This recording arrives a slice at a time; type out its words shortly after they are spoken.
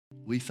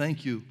We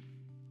thank you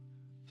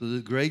for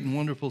the great and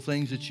wonderful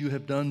things that you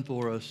have done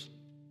for us.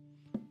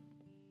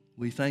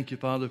 We thank you,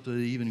 Father, for the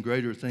even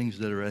greater things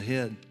that are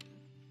ahead.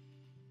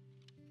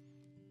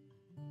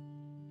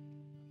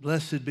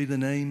 Blessed be the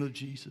name of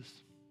Jesus.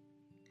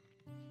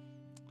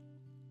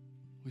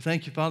 We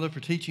thank you, Father, for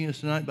teaching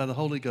us tonight by the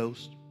Holy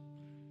Ghost.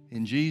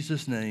 In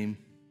Jesus' name,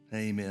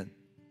 amen.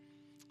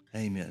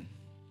 Amen.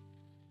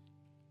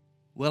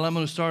 Well, I'm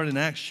going to start in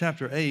Acts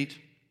chapter 8.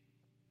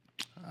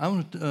 I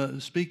want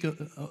to speak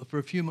for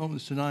a few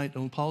moments tonight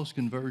on Paul's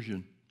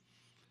conversion.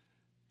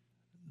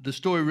 The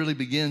story really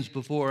begins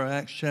before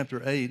Acts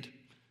chapter 8.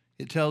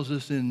 It tells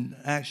us in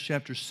Acts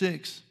chapter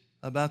 6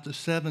 about the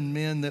 7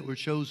 men that were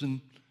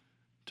chosen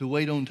to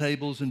wait on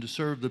tables and to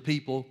serve the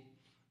people.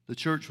 The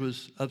church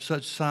was of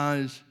such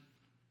size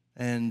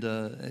and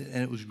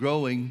it was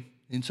growing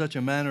in such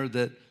a manner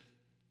that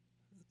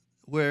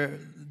where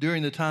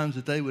during the times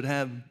that they would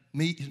have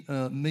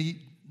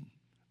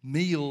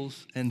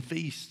meals and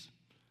feasts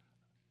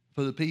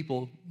for the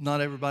people,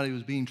 not everybody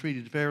was being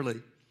treated fairly.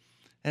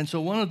 And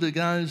so one of the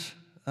guys,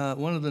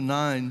 one of the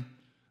 9,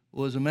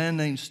 was a man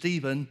named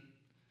Stephen.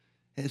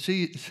 And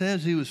it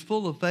says he was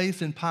full of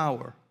faith and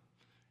power,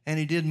 and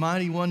he did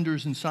mighty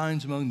wonders and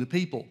signs among the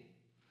people.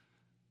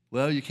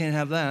 Well, you can't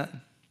have that.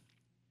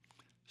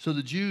 So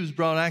the Jews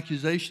brought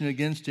accusation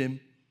against him.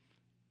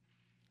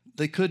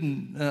 They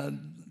couldn't,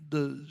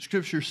 the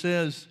scripture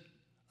says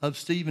of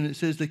Stephen, it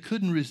says they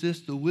couldn't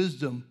resist the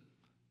wisdom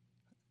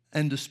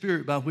and the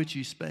spirit by which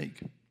he spake.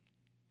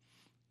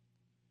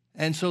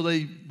 And so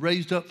they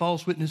raised up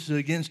false witnesses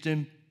against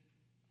him.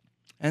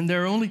 And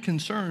their only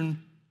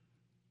concern,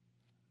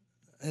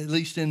 at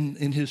least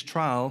in his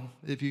trial,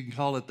 if you can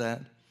call it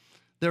that,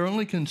 their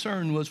only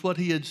concern was what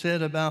he had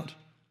said about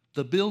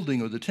the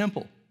building or the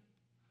temple.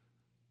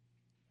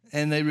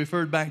 And they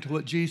referred back to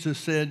what Jesus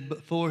said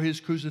before his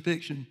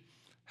crucifixion,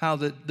 how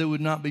that there would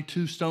not be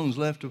 2 stones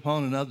left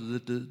upon another,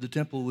 that the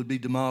temple would be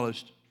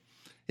demolished.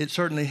 It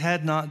certainly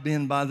had not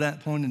been by that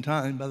point in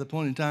time, by the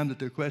point in time that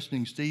they're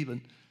questioning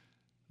Stephen.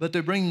 But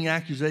they're bringing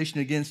accusation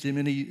against him.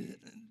 And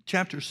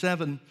chapter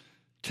 7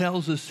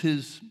 tells us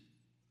his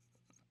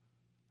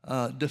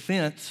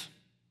defense.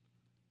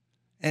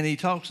 And he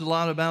talks a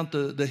lot about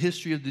the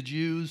history of the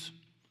Jews.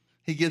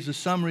 He gives a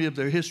summary of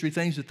their history,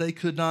 things that they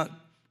could not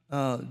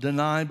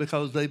deny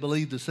because they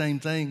believed the same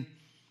thing.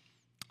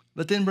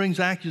 But then brings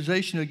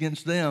accusation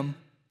against them,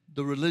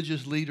 the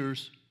religious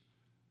leaders,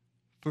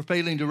 for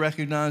failing to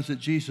recognize that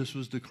Jesus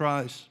was the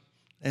Christ,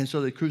 and so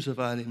they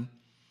crucified him.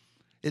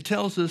 It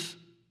tells us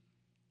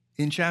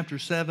in chapter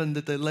 7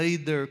 that they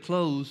laid their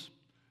clothes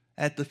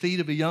at the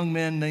feet of a young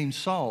man named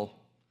Saul.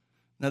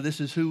 Now,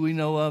 this is who we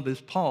know of as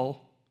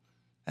Paul,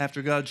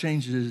 after God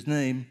changes his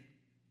name.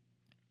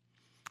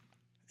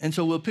 And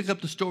so we'll pick up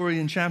the story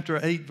in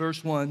chapter 8,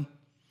 verse 1.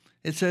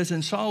 It says,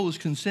 and Saul was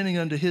consenting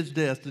unto his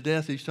death. The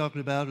death he's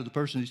talking about, or the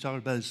person he's talking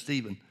about, is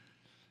Stephen.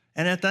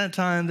 And at that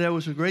time, there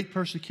was a great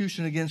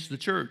persecution against the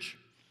church,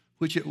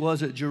 which it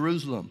was at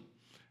Jerusalem.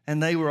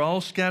 And they were all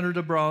scattered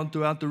abroad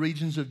throughout the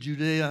regions of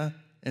Judea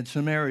and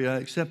Samaria,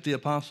 except the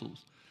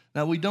apostles.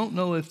 Now, we don't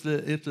know if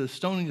the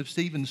stoning of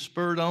Stephen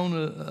spurred on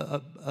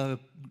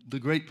the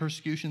great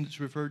persecution that's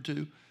referred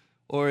to,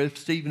 or if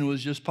Stephen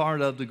was just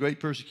part of the great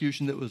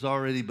persecution that was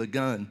already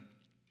begun.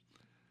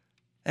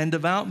 And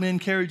devout men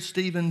carried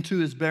Stephen to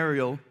his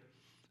burial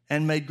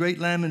and made great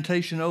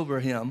lamentation over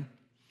him.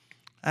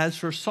 As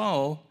for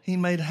Saul, he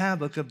made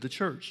havoc of the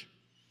church,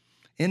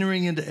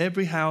 entering into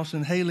every house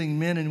and hailing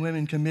men and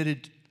women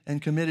committed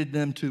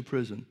them to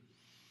prison.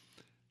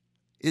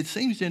 It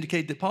seems to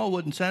indicate that Paul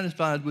wasn't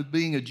satisfied with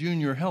being a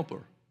junior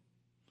helper,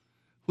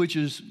 which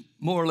is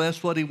more or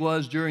less what he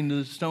was during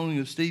the stoning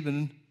of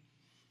Stephen.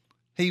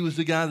 He was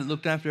the guy that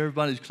looked after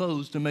everybody's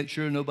clothes to make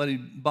sure nobody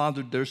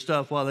bothered their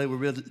stuff while they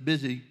were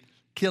busy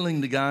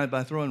killing the guy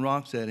by throwing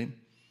rocks at him.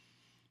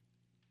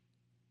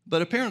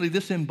 But apparently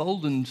this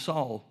emboldened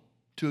Saul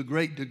to a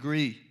great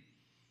degree.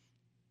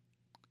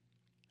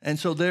 And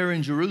so there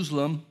in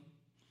Jerusalem,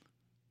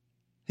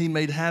 he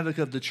made havoc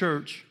of the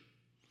church,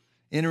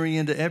 entering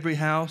into every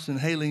house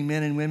and hailing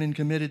men and women,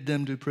 committed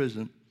them to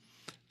prison.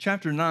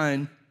 Chapter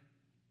 9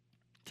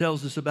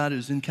 tells us about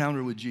his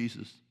encounter with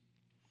Jesus.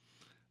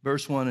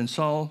 Verse 1, and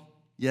Saul,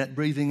 yet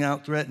breathing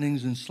out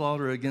threatenings and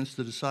slaughter against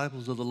the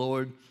disciples of the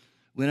Lord,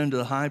 went unto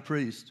the high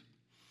priest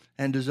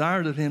and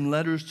desired of him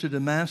letters to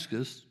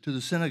Damascus, to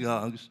the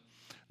synagogues,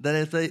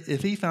 that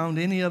if he found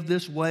any of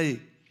this way,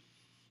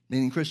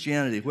 meaning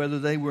Christianity, whether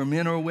they were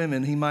men or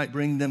women, he might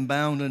bring them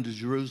bound unto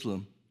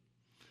Jerusalem.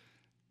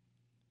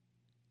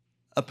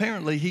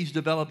 Apparently, he's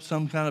developed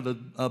some kind of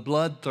a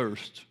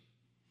bloodthirst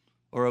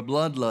or a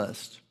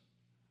bloodlust,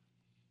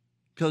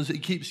 because he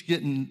keeps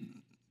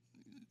getting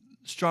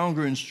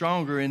stronger and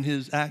stronger in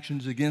his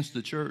actions against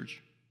the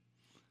church.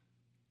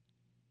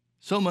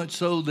 So much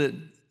so that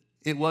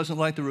it wasn't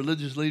like the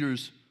religious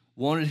leaders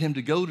wanted him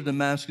to go to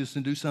Damascus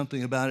and do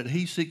something about it.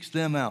 He seeks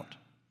them out.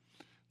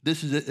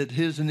 This is at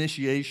his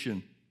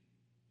initiation.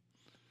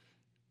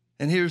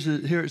 And here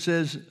it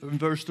says in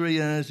verse 3,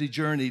 and as he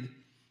journeyed,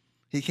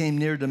 he came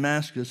near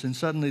Damascus, and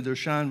suddenly there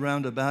shined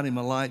round about him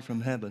a light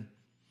from heaven.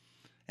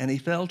 And he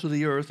fell to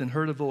the earth and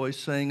heard a voice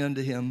saying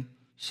unto him,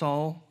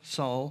 Saul,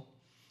 Saul,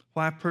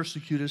 why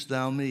persecutest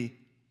thou me?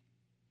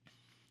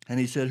 And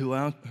he said, Who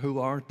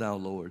art thou,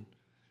 Lord?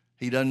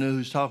 He doesn't know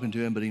who's talking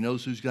to him, but he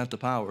knows who's got the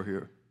power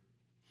here.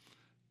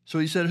 So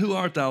he said, Who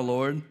art thou,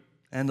 Lord?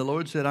 And the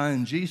Lord said, I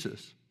am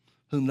Jesus,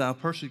 whom thou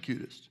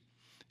persecutest.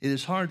 It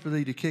is hard for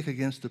thee to kick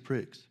against the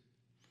pricks.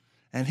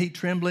 And he,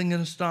 trembling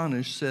and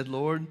astonished, said,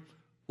 Lord,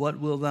 what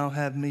wilt thou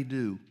have me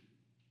do?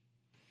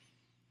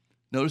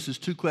 Notice there's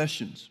two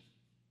questions.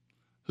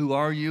 Who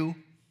are you?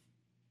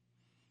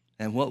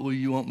 And what will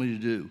you want me to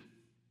do?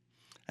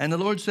 And the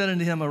Lord said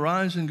unto him,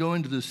 Arise and go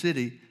into the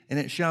city, and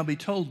it shall be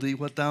told thee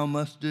what thou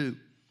must do.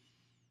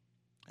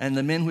 And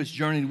the men which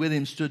journeyed with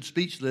him stood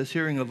speechless,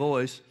 hearing a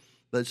voice,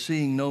 but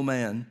seeing no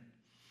man.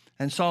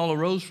 And Saul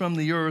arose from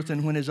the earth,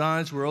 and when his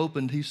eyes were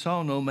opened, he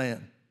saw no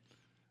man.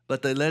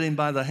 But they led him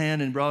by the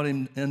hand and brought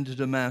him into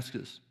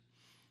Damascus.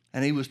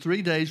 And he was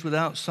 3 days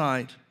without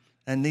sight,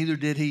 and neither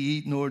did he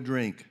eat nor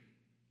drink.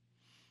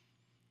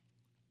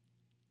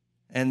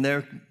 And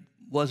there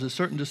was a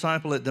certain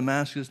disciple at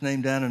Damascus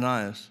named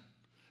Ananias.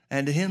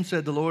 And to him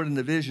said the Lord in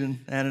the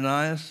vision,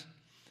 Ananias.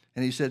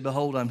 And he said,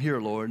 Behold, I'm here,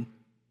 Lord.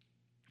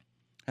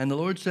 And the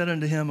Lord said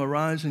unto him,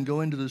 Arise and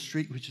go into the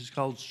street which is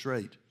called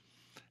Straight,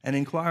 and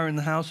inquire in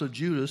the house of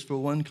Judas for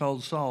one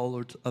called Saul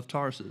or of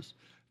Tarsus.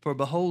 For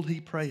behold,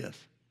 he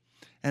prayeth,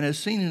 and has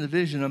seen in a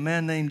vision a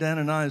man named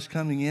Ananias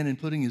coming in and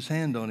putting his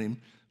hand on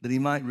him, that he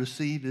might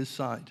receive his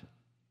sight.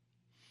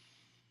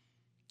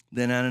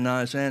 Then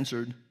Ananias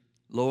answered,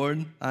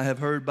 Lord, I have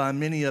heard by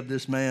many of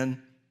this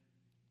man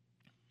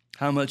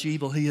how much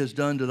evil he has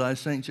done to thy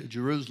saints at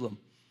Jerusalem.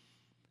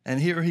 And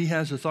here he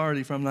has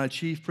authority from thy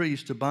chief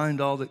priests to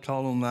bind all that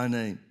call on thy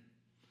name.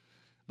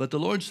 But the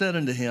Lord said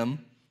unto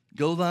him,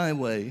 Go thy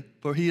way,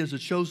 for he is a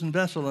chosen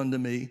vessel unto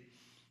me,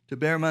 to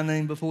bear my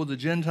name before the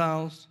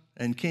Gentiles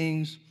and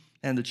kings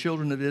and the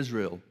children of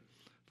Israel.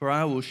 For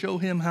I will show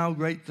him how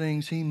great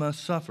things he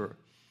must suffer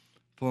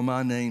for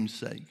my name's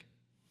sake.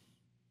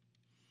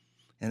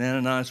 And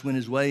Ananias went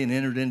his way and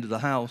entered into the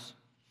house,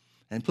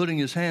 and putting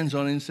his hands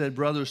on him said,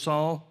 Brother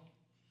Saul,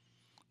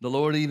 the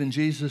Lord, even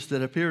Jesus,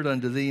 that appeared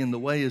unto thee in the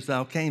way as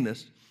thou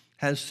camest,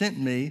 has sent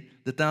me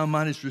that thou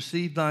mightest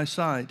receive thy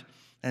sight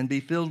and be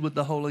filled with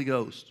the Holy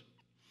Ghost.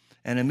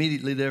 And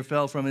immediately there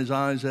fell from his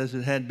eyes as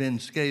it had been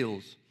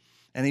scales,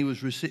 and he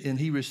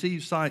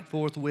received sight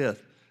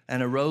forthwith,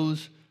 and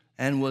arose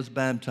and was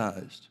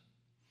baptized.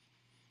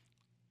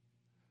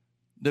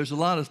 There's a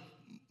lot of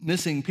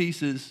missing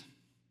pieces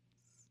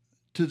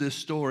to this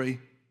story.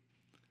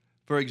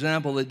 For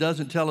example, it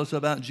doesn't tell us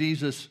about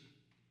Jesus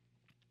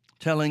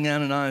telling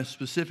Ananias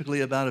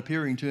specifically about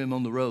appearing to him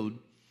on the road,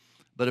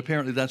 but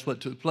apparently that's what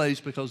took place,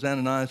 because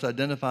Ananias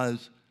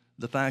identifies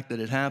the fact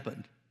that it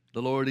happened.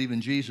 The Lord,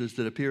 even Jesus,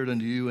 that appeared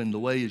unto you in the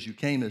way as you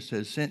camest,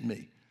 has sent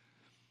me.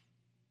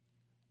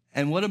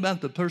 And what about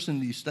the person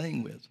that he's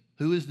staying with?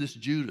 Who is this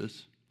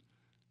Judas?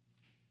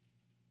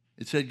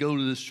 It said, Go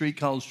to the street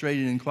called Straight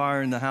and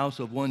inquire in the house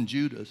of one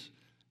Judas.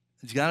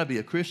 It's got to be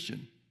a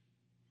Christian.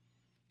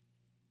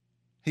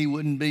 He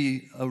wouldn't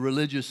be a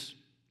religious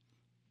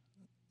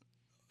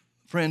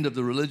friend of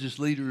the religious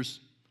leaders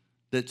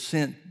that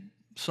sent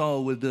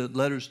Saul with the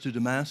letters to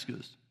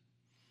Damascus.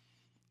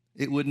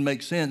 It wouldn't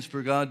make sense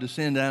for God to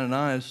send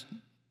Ananias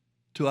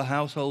to a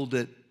household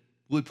that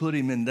would put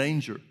him in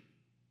danger.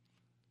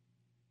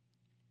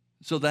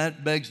 So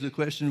that begs the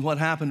question, what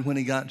happened when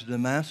he got to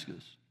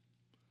Damascus?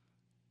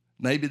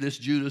 Maybe this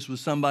Judas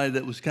was somebody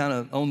that was kind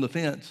of on the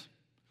fence.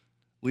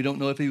 We don't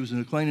know if he was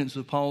an acquaintance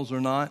of Paul's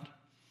or not.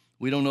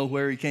 We don't know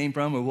where he came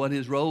from or what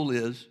his role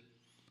is.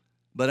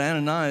 But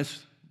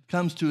Ananias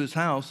comes to his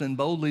house and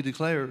boldly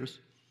declares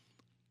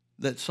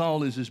that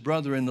Saul is his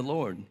brother in the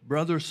Lord.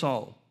 Brother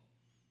Saul,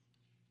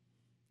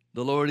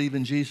 the Lord,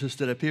 even Jesus,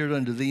 that appeared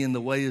unto thee in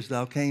the way as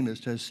thou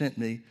camest, has sent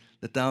me,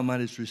 that thou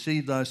mightest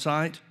receive thy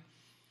sight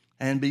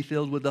and be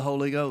filled with the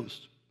Holy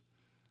Ghost.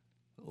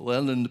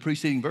 Well, in the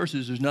preceding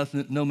verses, there's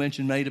no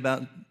mention made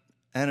about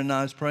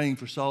Ananias praying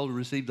for Saul to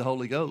receive the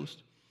Holy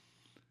Ghost.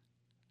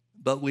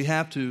 But we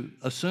have to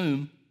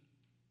assume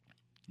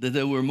that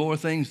there were more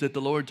things that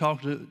the Lord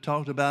talked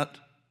about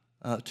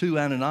to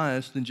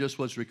Ananias than just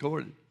what's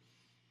recorded.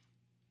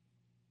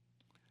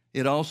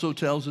 It also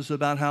tells us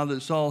about how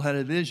that Saul had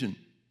a vision.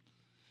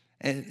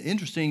 And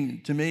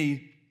interesting to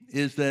me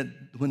is that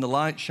when the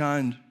light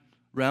shined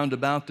round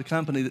about the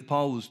company that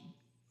Paul was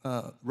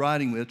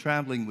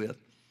traveling with,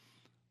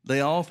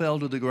 they all fell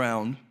to the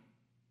ground.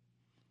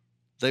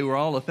 They were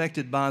all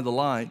affected by the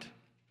light,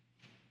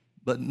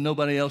 but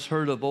nobody else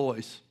heard a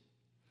voice.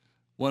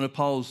 One of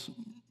Paul's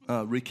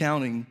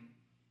recounting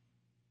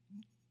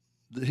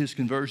his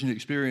conversion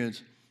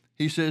experience,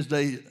 he says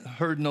they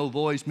heard no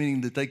voice,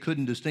 meaning that they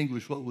couldn't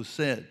distinguish what was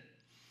said.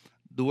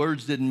 The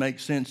words didn't make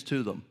sense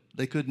to them.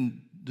 They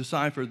couldn't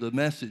decipher the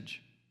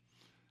message,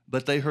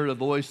 but they heard a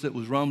voice that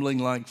was rumbling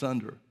like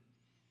thunder.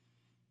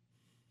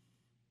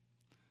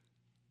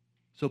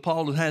 So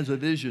Paul has a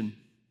vision,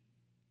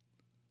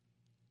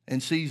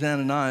 and sees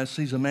Ananias,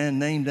 sees a man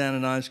named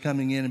Ananias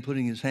coming in and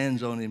putting his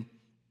hands on him.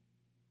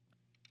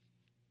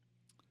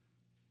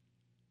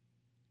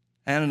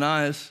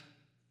 Ananias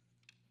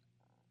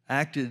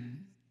acted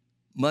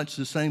much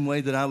the same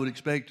way that I would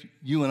expect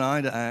you and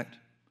I to act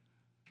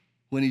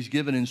when he's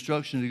given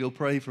instruction to go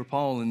pray for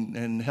Paul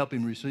and help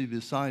him receive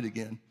his sight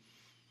again.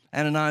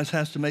 Ananias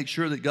has to make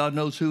sure that God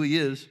knows who he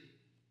is.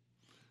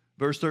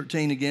 Verse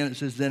 13 again, it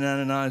says, Then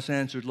Ananias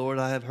answered, Lord,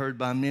 I have heard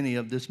by many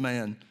of this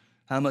man,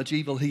 how much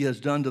evil he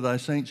has done to thy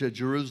saints at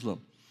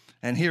Jerusalem.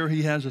 And here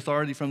he has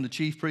authority from the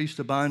chief priest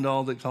to bind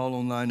all that call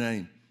on thy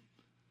name.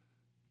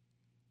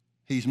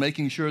 He's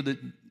making sure that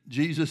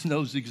Jesus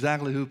knows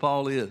exactly who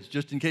Paul is.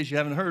 Just in case you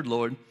haven't heard,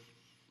 Lord,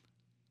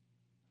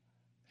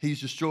 he's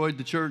destroyed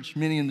the church,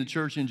 many in the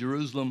church in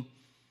Jerusalem,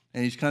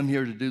 and he's come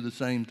here to do the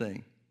same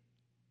thing.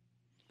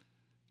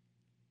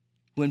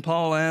 When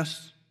Paul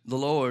asked the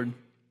Lord,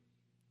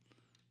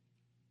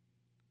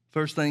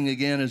 first thing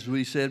again, as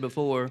we said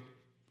before,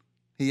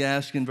 he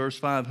asked in verse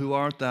 5, Who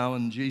art thou?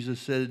 And Jesus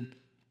said,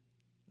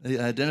 he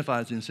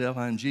identifies himself,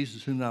 I am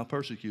Jesus whom thou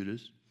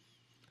persecutest.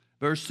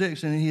 Verse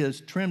 6, and he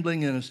is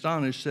trembling and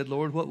astonished, said,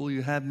 Lord, what will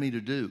you have me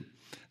to do?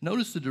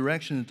 Notice the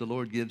direction that the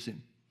Lord gives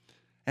him.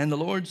 And the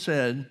Lord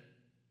said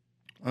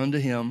unto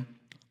him,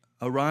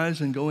 Arise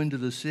and go into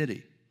the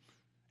city,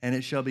 and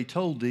it shall be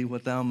told thee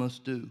what thou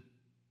must do.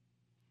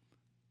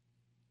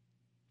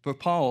 For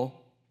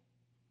Paul,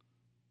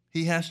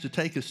 he has to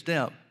take a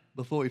step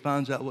before he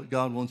finds out what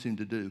God wants him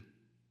to do.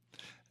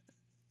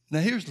 Now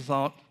here's the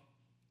thought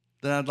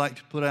that I'd like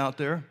to put out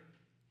there.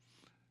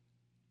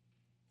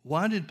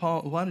 Why did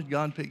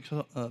God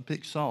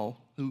pick Saul,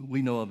 who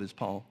we know of as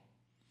Paul?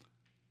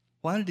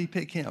 Why did he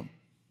pick him?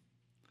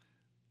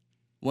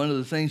 One of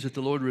the things that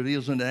the Lord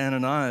reveals unto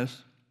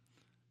Ananias,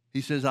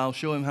 he says, I'll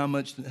show him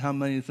how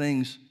many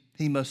things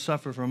he must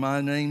suffer for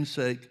my name's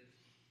sake.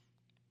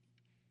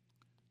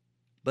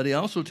 But he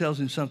also tells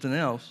him something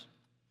else.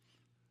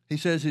 He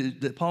says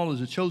that Paul is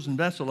a chosen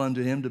vessel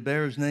unto him to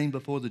bear his name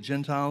before the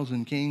Gentiles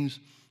and kings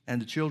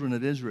and the children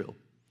of Israel.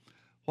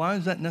 Why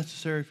is that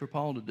necessary for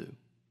Paul to do?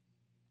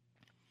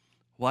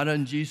 Why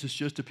doesn't Jesus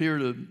just appear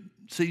to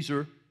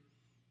Caesar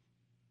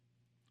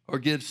or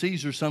give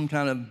Caesar some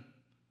kind of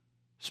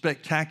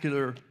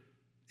spectacular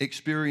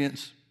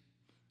experience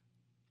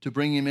to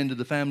bring him into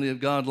the family of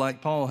God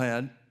like Paul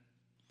had?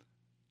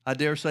 I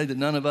dare say that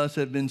none of us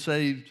have been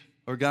saved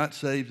or got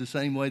saved the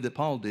same way that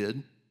Paul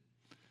did.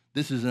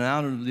 This is an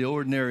out of the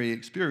ordinary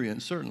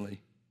experience, certainly.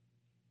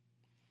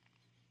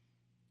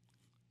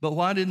 But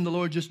why didn't the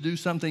Lord just do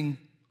something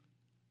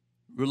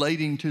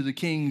relating to the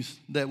kings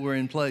that were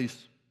in place?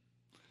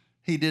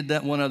 He did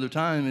that one other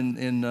time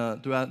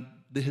throughout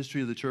the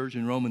history of the church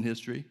in Roman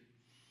history.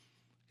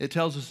 It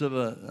tells us of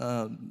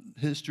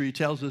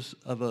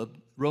a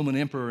Roman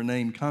emperor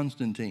named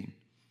Constantine,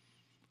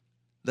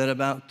 that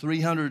about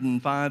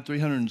 305,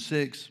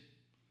 306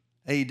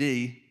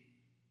 AD,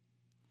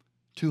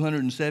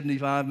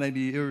 275 maybe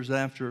years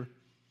after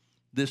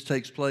this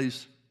takes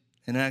place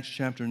in Acts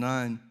chapter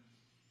 9,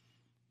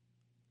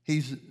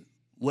 he's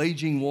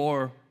waging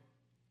war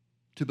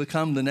to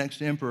become the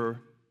next emperor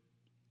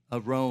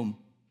of Rome.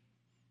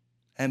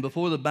 And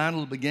before the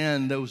battle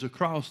began, there was a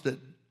cross that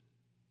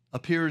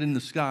appeared in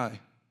the sky.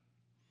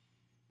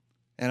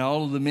 And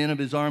all of the men of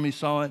his army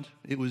saw it.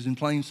 It was in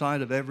plain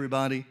sight of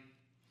everybody.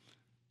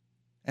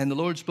 And the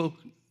Lord spoke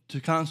to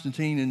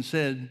Constantine and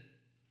said,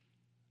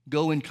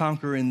 Go and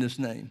conquer in this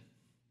name.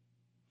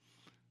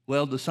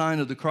 Well, the sign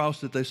of the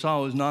cross that they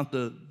saw was not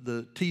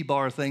the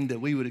T-bar thing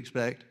that we would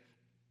expect,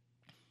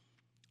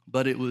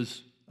 but it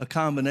was a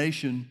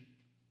combination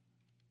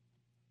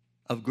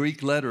of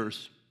Greek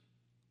letters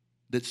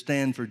that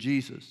stand for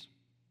Jesus.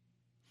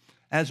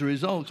 As a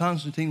result,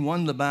 Constantine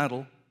won the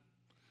battle,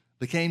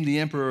 became the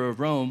emperor of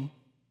Rome,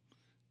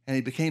 and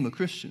he became a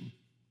Christian.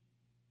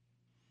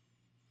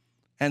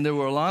 And there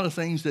were a lot of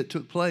things that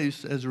took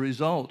place as a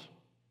result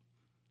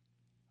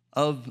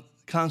of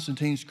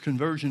Constantine's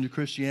conversion to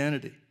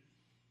Christianity.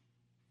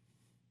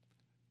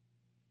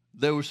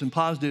 There were some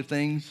positive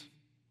things,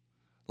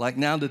 like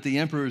now that the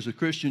emperor is a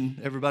Christian,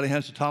 everybody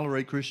has to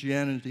tolerate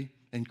Christianity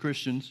and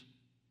Christians.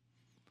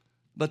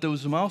 But there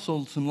was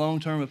also some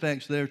long-term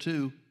effects there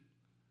too,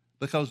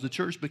 because the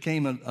church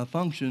became a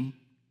function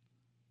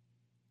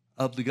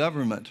of the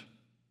government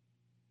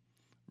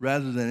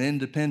rather than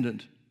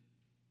independent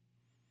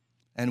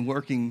and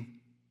working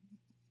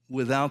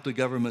without the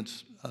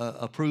government's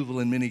approval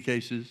in many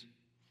cases,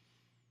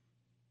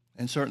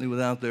 and certainly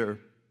without their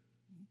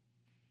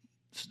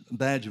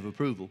badge of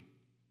approval.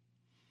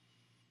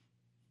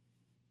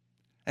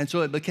 And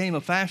so it became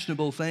a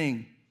fashionable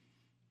thing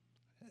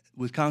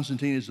with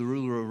Constantine as the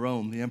ruler of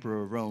Rome, the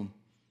emperor of Rome.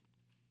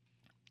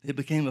 It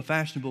became a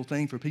fashionable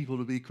thing for people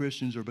to be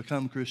Christians or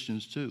become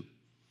Christians too.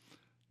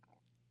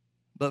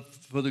 But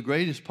for the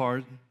greatest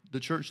part,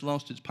 the church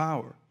lost its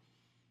power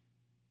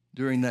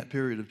during that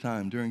period of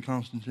time, during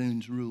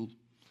Constantine's rule,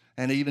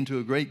 and even to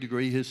a great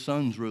degree his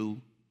son's rule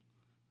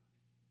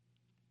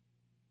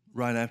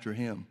right after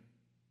him.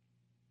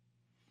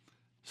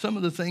 Some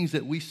of the things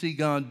that we see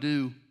God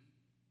do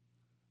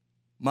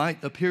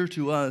might appear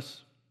to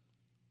us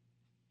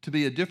to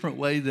be a different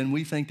way than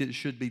we think it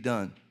should be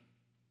done.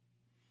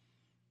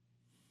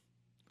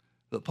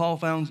 But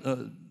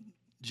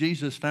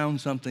Jesus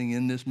found something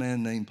in this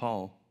man named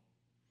Paul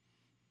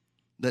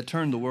that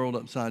turned the world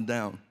upside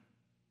down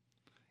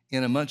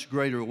in a much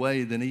greater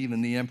way than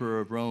even the emperor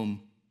of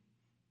Rome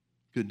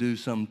could do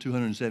some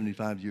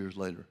 275 years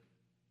later.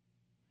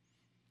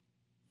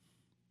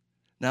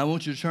 Now I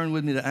want you to turn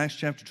with me to Acts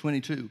chapter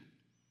 22.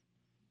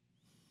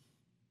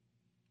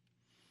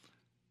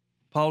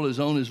 Paul is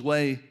on his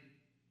way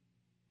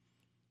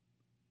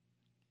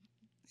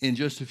in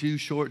just a few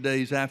short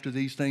days after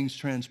these things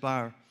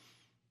transpire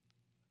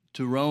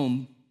to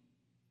Rome.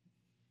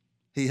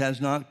 He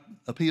has not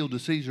appealed to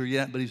Caesar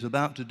yet, but he's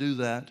about to do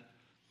that.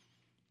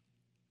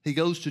 He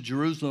goes to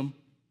Jerusalem.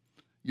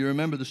 You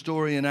remember the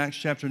story in Acts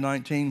chapter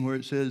 19 where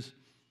it says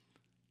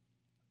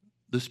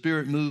the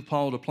Spirit moved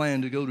Paul to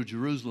plan to go to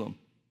Jerusalem.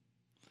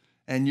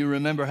 And you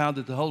remember how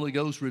that the Holy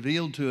Ghost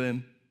revealed to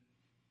him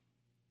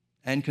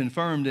and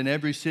confirmed in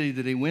every city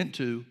that he went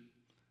to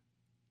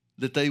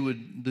that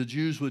the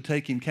Jews would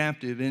take him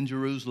captive in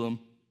Jerusalem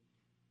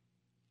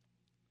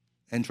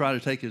and try to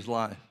take his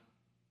life.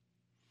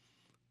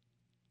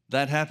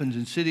 That happens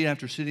in city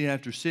after city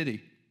after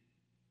city.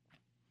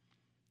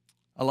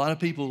 A lot of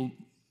people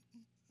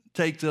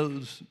take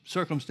those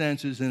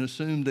circumstances and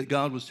assume that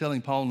God was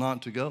telling Paul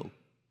not to go.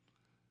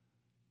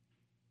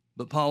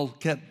 But Paul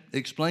kept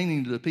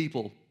explaining to the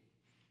people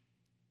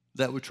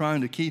that were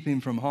trying to keep him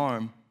from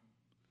harm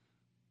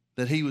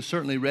that he was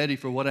certainly ready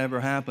for whatever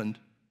happened,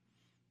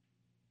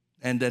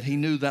 and that he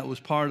knew that was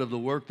part of the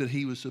work that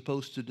he was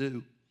supposed to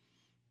do.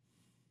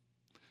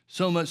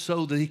 So much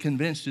so that he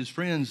convinced his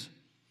friends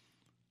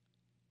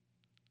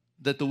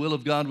that the will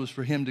of God was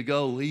for him to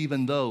go,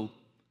 even though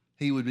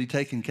he would be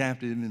taken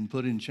captive and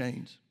put in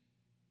chains.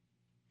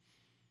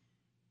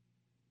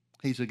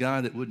 He's a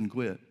guy that wouldn't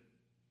quit.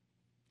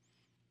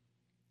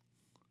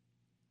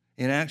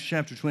 In Acts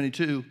chapter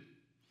 22,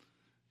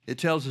 it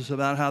tells us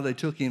about how they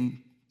took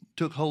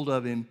hold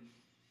of him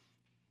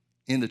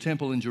in the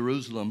temple in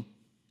Jerusalem,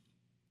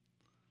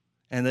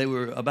 and they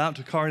were about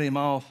to cart him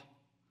off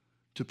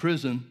to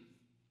prison,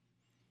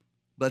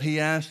 but he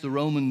asked the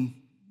Roman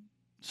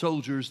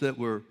soldiers that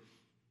were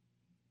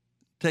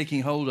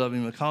taking hold of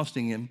him,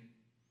 accosting him,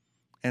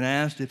 and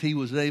asked if he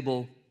was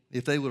able,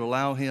 if they would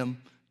allow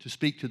him to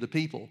speak to the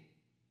people.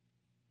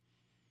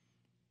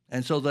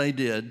 And so they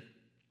did.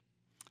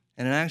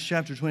 And in Acts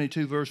chapter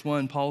 22, verse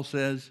 1, Paul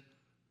says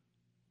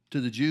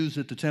to the Jews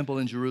at the temple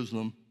in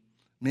Jerusalem,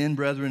 "Men,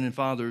 brethren, and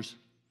fathers,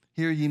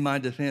 hear ye my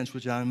defense,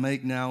 which I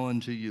make now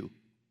unto you."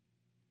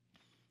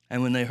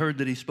 And when they heard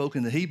that he spoke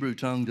in the Hebrew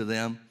tongue to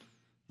them,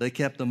 they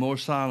kept the more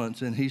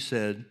silence. And he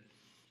said,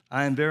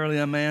 "I am verily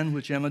a man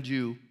which am a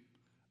Jew,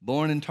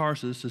 born in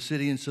Tarsus, a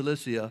city in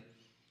Cilicia,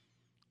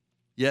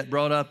 yet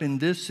brought up in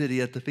this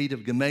city at the feet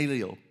of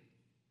Gamaliel."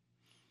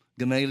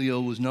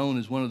 Gamaliel was known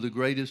as one of the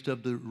greatest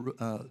of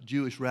the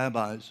Jewish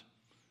rabbis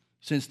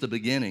since the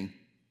beginning.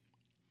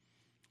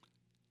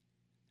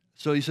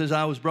 So he says,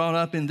 "I was brought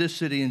up in this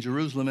city in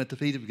Jerusalem at the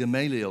feet of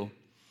Gamaliel,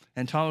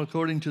 and taught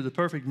according to the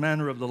perfect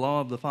manner of the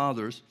law of the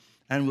fathers,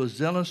 and was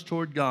zealous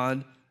toward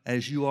God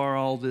as you are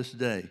all this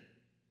day.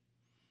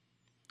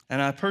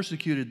 And I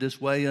persecuted this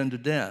way unto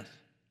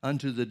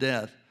the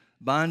death,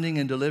 binding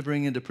and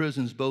delivering into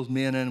prisons both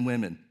men and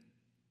women."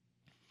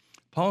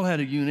 Paul had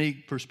a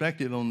unique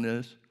perspective on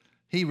this.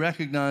 He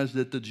recognized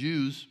that the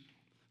Jews,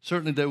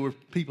 certainly there were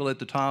people at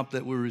the top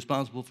that were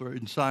responsible for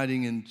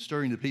inciting and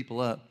stirring the people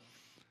up,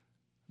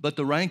 but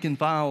the rank and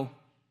file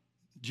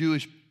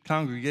Jewish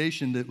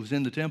congregation that was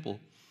in the temple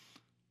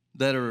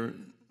that are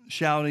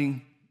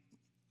shouting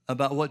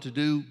about what to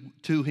do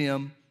to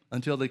him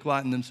until they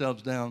quieten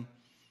themselves down,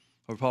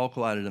 or Paul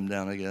quieted them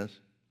down, I guess.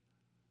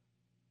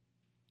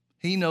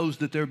 He knows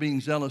that they're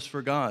being zealous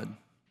for God.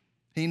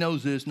 He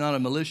knows that it's not a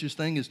malicious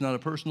thing, it's not a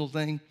personal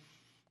thing,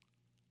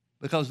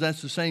 because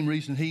that's the same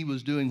reason he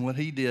was doing what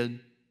he did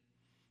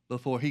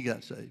before he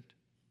got saved.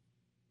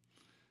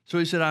 So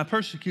he said, "I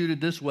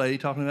persecuted this way,"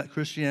 talking about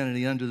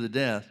Christianity, "unto the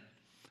death,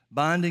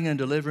 binding and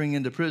delivering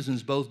into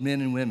prisons both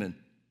men and women.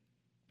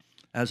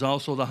 As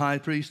also the high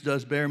priest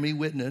does bear me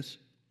witness,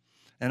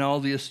 and all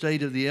the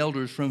estate of the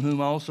elders, from whom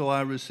also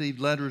I received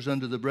letters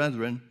unto the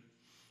brethren,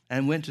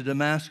 and went to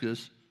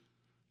Damascus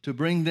to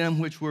bring them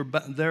which were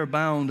there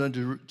bound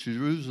unto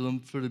Jerusalem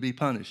for to be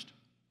punished.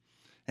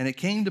 And it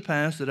came to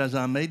pass that as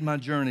I made my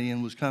journey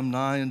and was come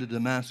nigh unto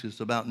Damascus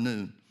about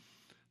noon,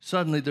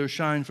 suddenly there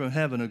shined from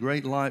heaven a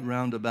great light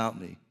round about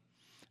me.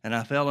 And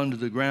I fell unto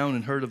the ground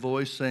and heard a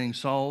voice saying,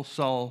 Saul,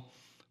 Saul,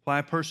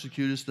 why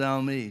persecutest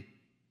thou me?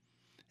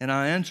 And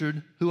I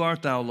answered, Who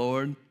art thou,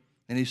 Lord?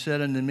 And he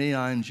said unto me,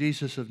 I am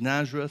Jesus of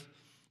Nazareth,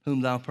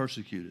 whom thou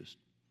persecutest.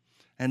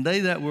 And they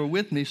that were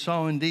with me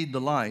saw indeed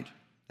the light,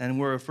 and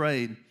were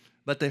afraid,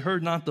 but they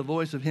heard not the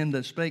voice of him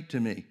that spake to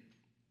me.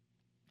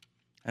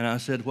 And I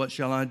said, What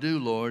shall I do,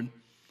 Lord?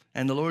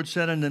 And the Lord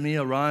said unto me,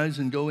 Arise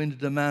and go into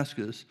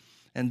Damascus,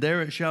 and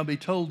there it shall be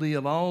told thee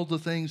of all the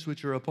things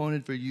which are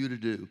appointed for you to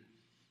do.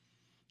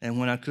 And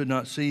when I could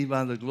not see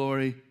by the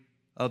glory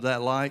of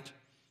that light,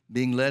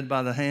 being led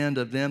by the hand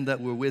of them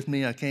that were with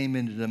me, I came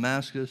into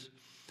Damascus.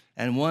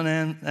 And one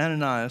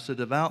Ananias, a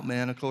devout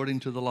man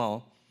according to the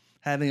law,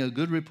 having a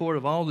good report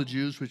of all the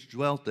Jews which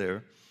dwelt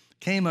there,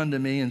 came unto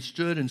me and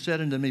stood and said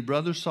unto me,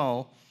 Brother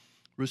Saul,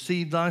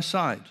 receive thy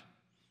sight.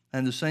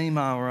 And the same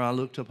hour I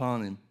looked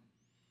upon him.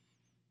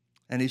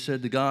 And he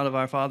said, the God of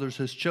our fathers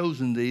has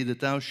chosen thee, that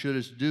thou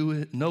shouldest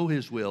know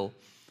his will,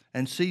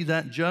 and see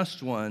that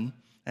just one,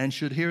 and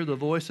should hear the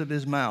voice of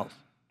his mouth.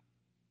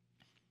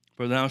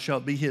 For thou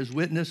shalt be his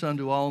witness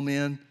unto all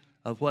men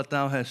of what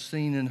thou hast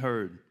seen and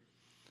heard.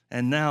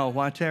 And now,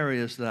 why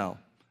tarriest thou?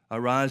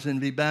 Arise and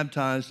be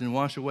baptized, and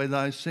wash away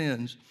thy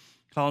sins,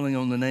 calling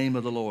on the name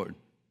of the Lord.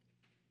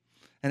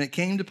 And it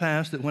came to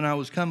pass that when I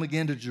was come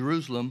again to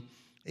Jerusalem,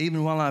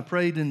 even while I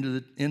prayed in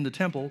the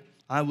temple,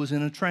 I was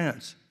in a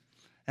trance.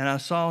 And I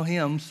saw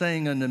him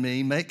saying unto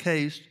me, make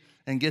haste,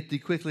 and get thee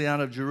quickly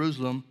out of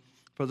Jerusalem,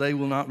 for they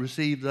will not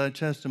receive thy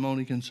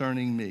testimony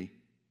concerning me.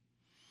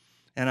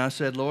 And I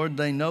said, Lord,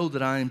 they know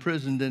that I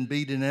imprisoned and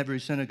beat in every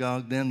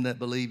synagogue them that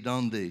believed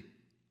on thee.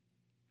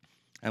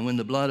 And when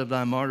the blood of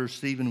thy martyr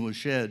Stephen was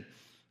shed,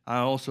 I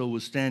also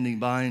was standing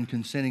by and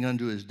consenting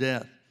unto his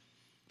death,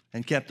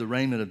 and kept the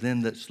raiment of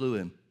them that slew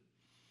him.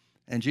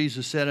 And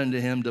Jesus said unto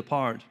him,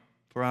 depart,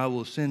 for I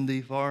will send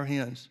thee far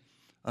hence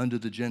unto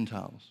the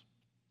Gentiles.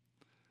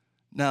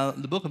 Now,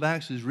 the book of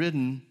Acts is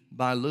written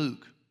by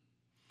Luke,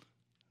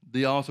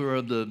 the author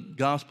of the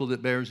gospel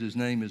that bears his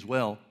name as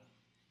well.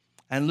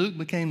 And Luke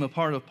became a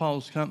part of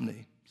Paul's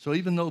company. So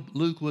even though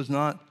Luke was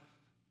not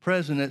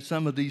present at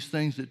some of these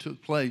things that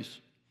took place,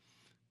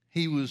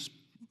 he was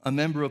a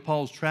member of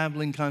Paul's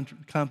traveling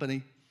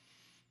company.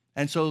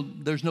 And so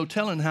there's no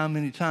telling how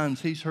many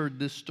times he's heard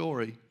this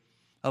story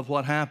of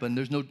what happened.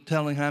 There's no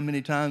telling how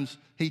many times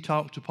he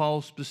talked to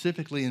Paul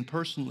specifically and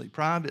personally,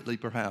 privately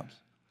perhaps,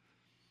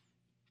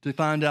 to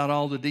find out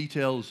all the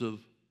details of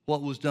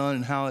what was done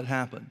and how it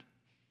happened.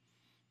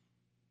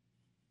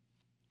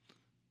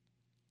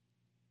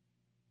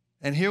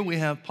 And here we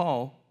have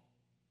Paul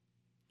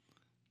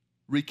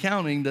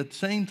recounting that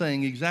same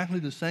thing, exactly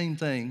the same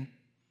thing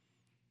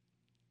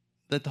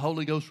that the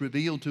Holy Ghost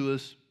revealed to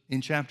us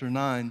in chapter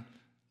 9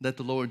 that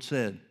the Lord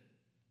said.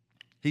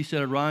 He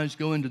said, arise,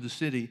 go into the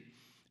city,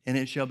 and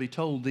it shall be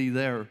told thee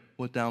there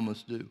what thou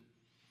must do.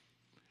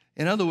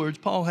 In other words,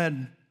 Paul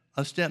had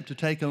a step to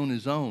take on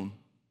his own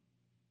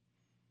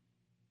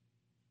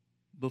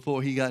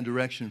before he got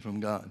direction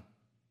from God.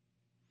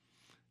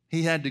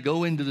 He had to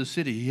go into the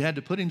city. He had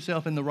to put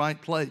himself in the right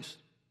place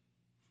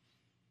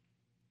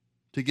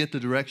to get the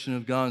direction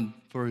of God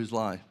for his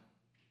life.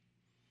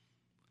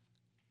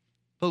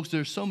 Folks,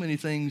 there's so many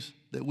things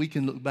that we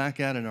can look back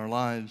at in our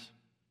lives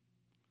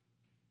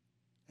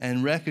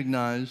and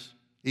recognize,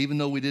 even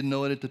though we didn't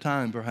know it at the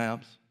time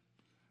perhaps,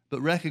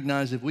 but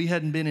recognize if we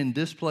hadn't been in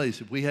this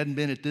place, if we hadn't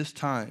been at this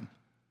time,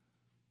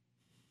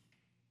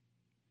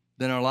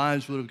 then our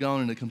lives would have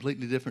gone in a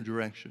completely different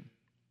direction.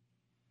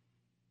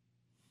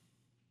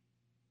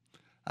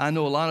 I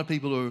know a lot of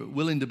people are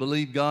willing to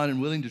believe God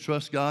and willing to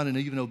trust God and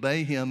even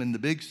obey him in the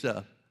big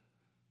stuff,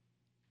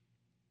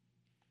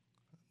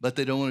 but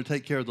they don't want to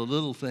take care of the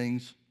little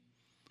things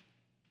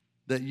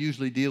that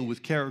usually deal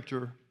with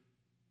character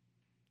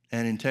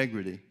and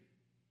integrity.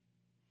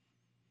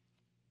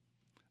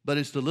 But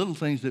it's the little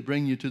things that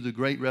bring you to the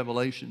great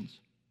revelations.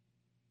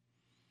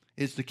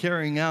 It's the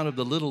carrying out of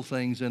the little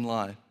things in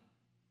life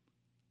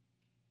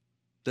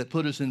that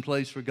put us in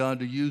place for God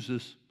to use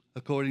us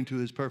according to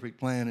his perfect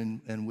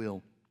plan and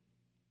will.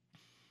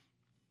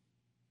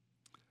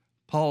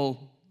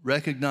 Paul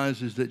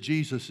recognizes that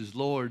Jesus is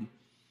Lord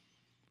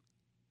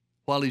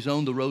while he's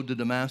on the road to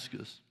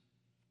Damascus.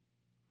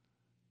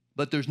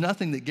 But there's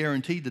nothing that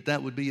guaranteed that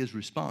that would be his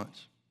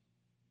response.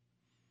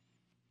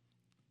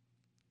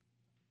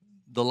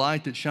 The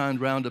light that shined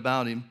round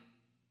about him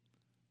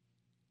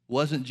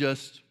wasn't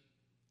just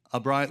a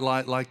bright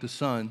light like the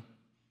sun,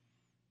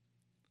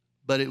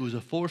 but it was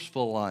a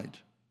forceful light.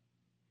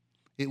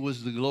 It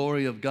was the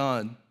glory of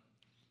God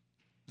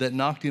that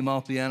knocked him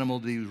off the animal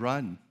that he was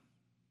riding.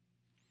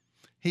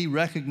 He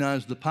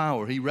recognized the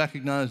power. He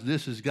recognized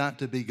this has got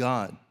to be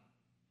God.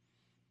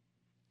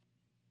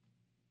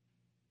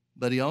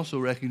 But he also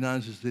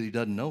recognizes that he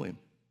doesn't know him.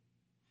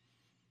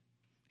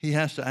 He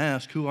has to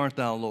ask, who art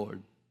thou,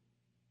 Lord?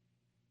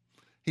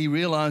 He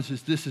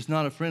realizes this is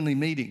not a friendly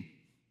meeting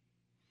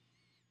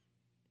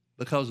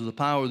because of the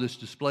power that's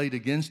displayed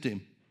against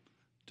him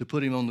to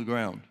put him on the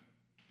ground.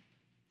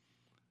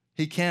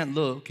 He can't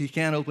look, he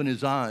can't open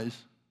his eyes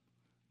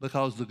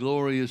because the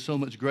glory is so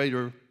much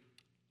greater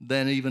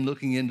than even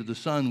looking into the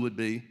sun would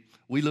be.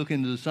 We look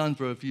into the sun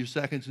for a few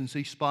seconds and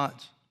see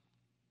spots.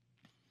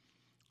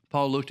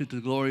 Paul looked at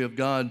the glory of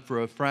God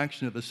for a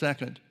fraction of a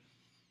second,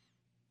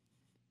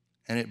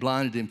 and it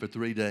blinded him for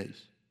 3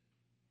 days.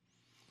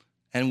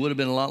 And would have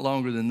been a lot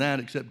longer than that,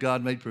 except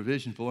God made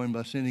provision for him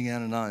by sending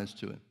Ananias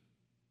to him.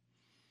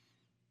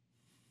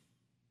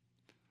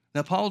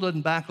 Now, Paul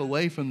doesn't back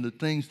away from the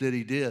things that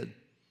he did.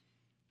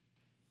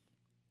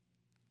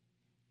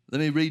 Let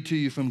me read to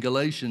you from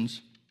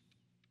Galatians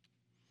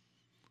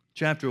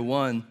chapter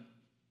 1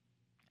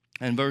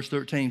 and verse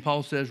 13,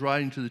 Paul says,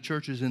 writing to the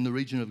churches in the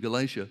region of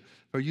Galatia,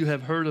 "For you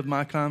have heard of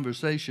my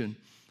conversation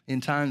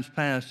in times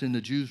past in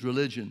the Jews'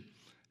 religion,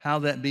 how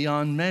that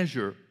beyond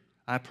measure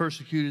I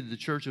persecuted the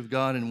church of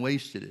God and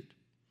wasted it."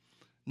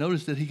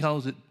 Notice that he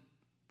calls it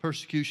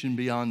persecution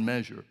beyond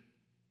measure.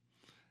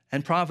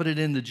 "And profited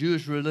in the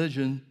Jewish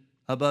religion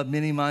above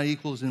many of my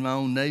equals in my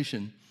own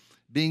nation,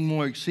 being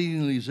more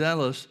exceedingly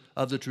zealous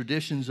of the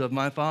traditions of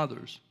my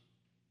fathers.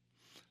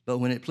 But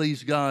when it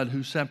pleased God,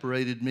 who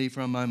separated me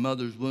from my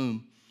mother's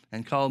womb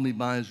and called me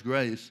by his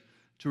grace,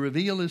 to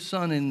reveal his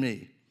Son in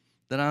me,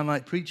 that I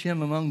might preach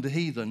him among the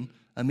heathen,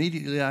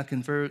 immediately I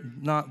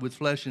conferred not with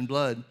flesh and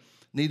blood,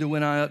 neither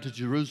went I up to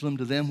Jerusalem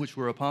to them which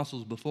were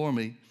apostles before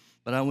me,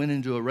 but I went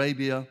into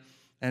Arabia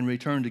and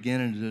returned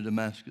again into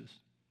Damascus."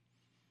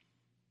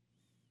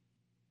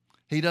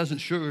 He doesn't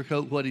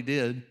sugarcoat what he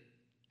did,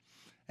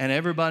 and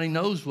everybody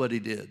knows what he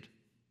did.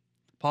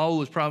 Paul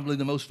was probably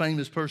the most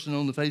famous person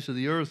on the face of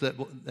the earth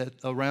at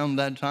around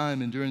that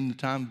time and during the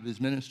time of his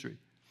ministry.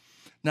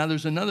 Now,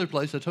 there's another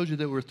place. I told you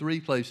there were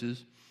 3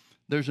 places.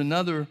 There's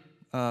another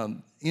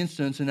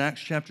instance in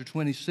Acts chapter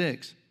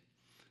 26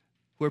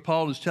 where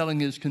Paul is telling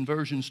his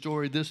conversion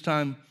story, this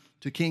time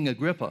to King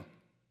Agrippa.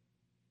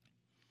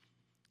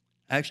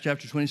 Acts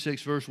chapter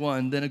 26, verse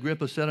 1, "Then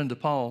Agrippa said unto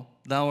Paul,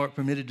 Thou art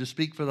permitted to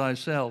speak for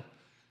thyself.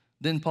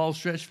 Then Paul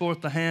stretched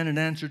forth the hand and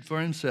answered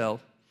for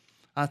himself,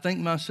 I think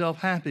myself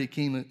happy,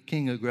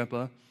 King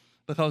Agrippa,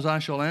 because I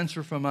shall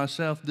answer for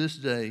myself this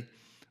day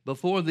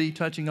before thee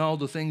touching all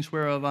the things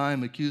whereof I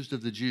am accused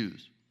of the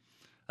Jews,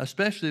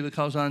 especially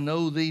because I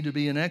know thee to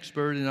be an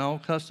expert in all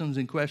customs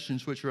and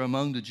questions which are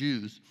among the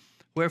Jews.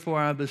 Wherefore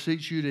I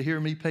beseech you to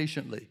hear me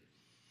patiently.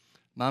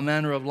 My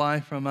manner of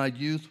life from my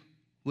youth,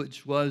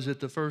 which was at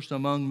the first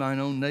among mine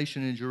own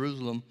nation in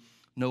Jerusalem,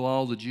 know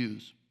all the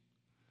Jews."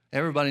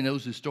 Everybody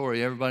knows his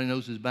story. Everybody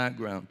knows his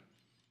background.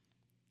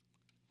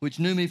 "Which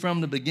knew me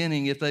from the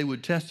beginning, if they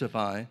would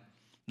testify,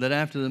 that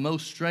after the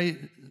most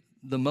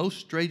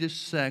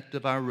straightest sect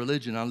of our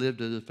religion I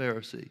lived as a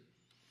Pharisee.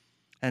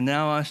 And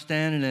now I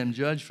stand and am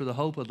judged for the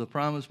hope of the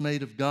promise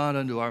made of God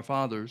unto our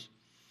fathers,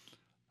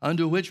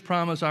 unto which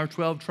promise our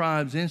 12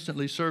 tribes,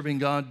 instantly serving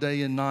God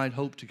day and night,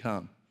 hope to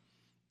come.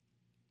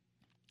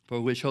 For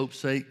which hope's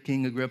sake,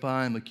 King Agrippa,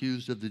 I am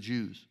accused of the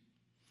Jews.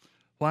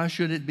 Why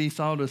should it be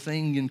thought a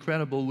thing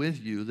incredible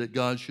with you that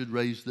God should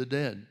raise the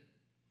dead?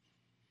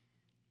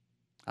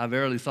 I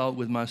verily thought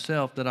with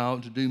myself that I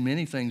ought to do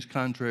many things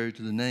contrary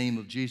to the name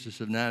of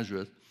Jesus of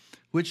Nazareth,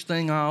 which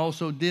thing I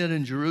also did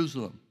in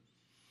Jerusalem.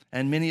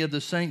 And many of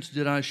the saints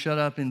did I shut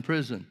up in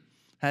prison,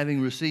 having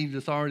received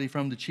authority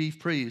from the chief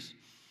priests.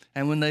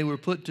 And when they were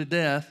put to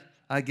death,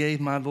 I gave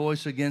my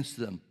voice against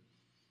them.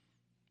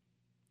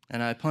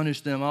 And I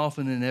punished them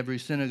often in every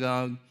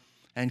synagogue,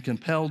 and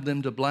compelled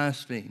them to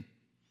blaspheme.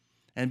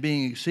 And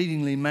being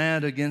exceedingly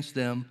mad against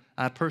them,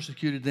 I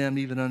persecuted them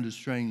even unto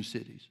strange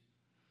cities."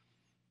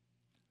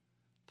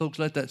 Folks,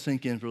 let that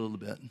sink in for a little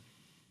bit.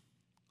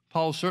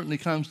 Paul certainly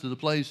comes to the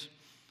place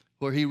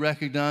where he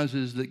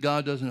recognizes that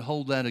God doesn't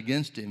hold that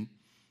against him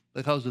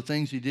because the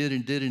things he did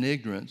in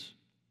ignorance.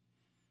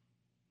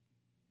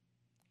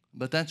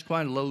 But that's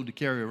quite a load to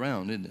carry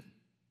around, isn't it?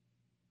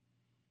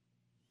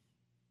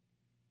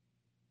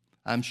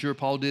 I'm sure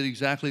Paul did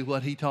exactly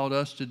what he taught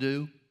us to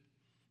do.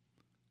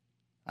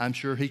 I'm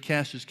sure he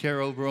cast his care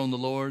over on the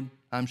Lord.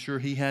 I'm sure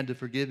he had to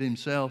forgive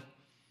himself,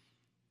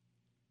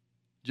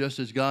 just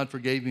as God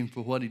forgave him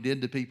for what he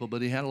did to people.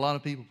 But he had a lot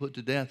of people put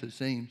to death, it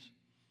seems.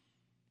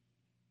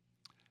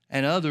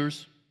 And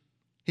others,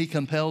 he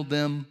compelled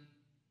them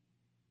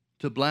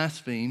to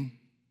blaspheme,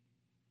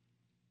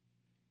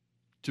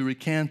 to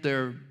recant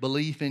their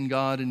belief in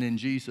God and in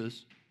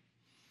Jesus,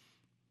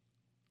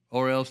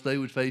 or else they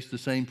would face the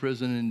same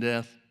prison and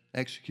death,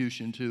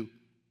 execution too.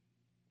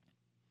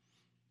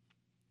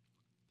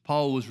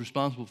 Paul was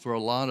responsible for a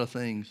lot of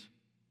things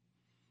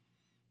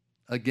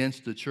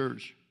against the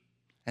church,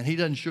 and he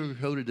doesn't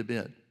sugarcoat it a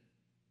bit.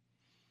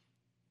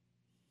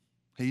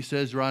 He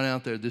says right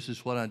out there, this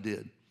is what I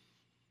did.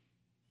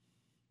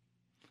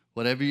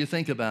 Whatever you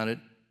think about it,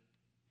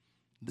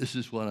 this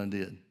is what I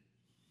did.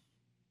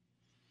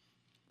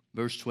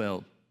 Verse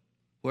 12,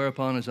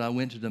 "Whereupon as I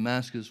went to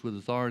Damascus with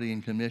authority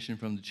and commission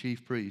from the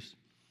chief priests,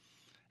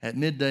 at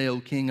midday, O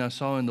king, I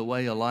saw in the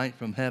way a light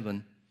from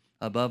heaven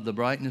above the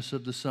brightness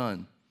of the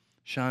sun,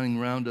 shining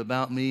round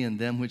about me and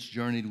them which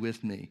journeyed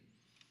with me.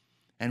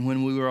 And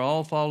when we were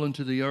all fallen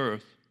to the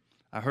earth,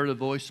 I heard a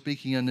voice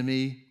speaking unto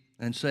me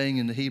and saying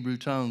in the Hebrew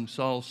tongue,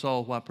 Saul,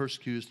 Saul, why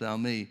persecutest thou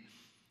me?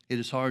 It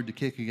is hard to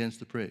kick against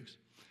the pricks."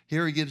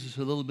 Here he gives us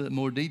a little bit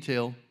more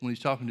detail when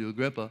he's talking to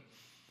Agrippa.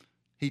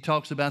 He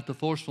talks about the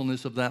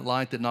forcefulness of that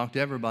light that knocked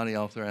everybody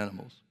off their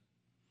animals.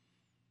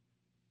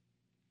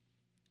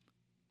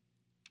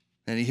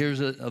 And he hears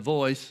a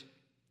voice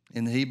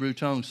in the Hebrew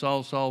tongue,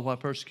 Saul, Saul, why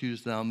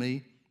persecutest thou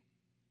me?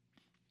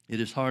 It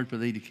is hard for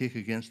thee to kick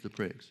against the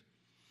pricks.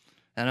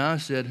 And I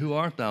said, Who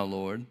art thou,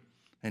 Lord?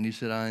 And he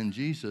said, I am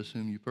Jesus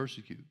whom you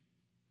persecute.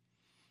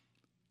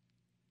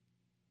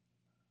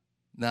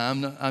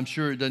 Now, I'm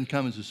sure it doesn't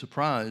come as a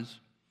surprise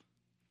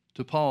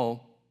to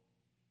Paul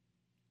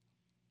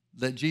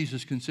that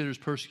Jesus considers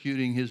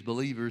persecuting his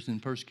believers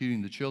and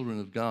persecuting the children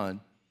of God,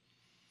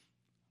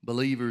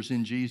 believers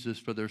in Jesus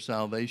for their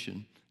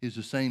salvation, is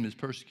the same as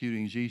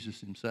persecuting Jesus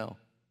himself.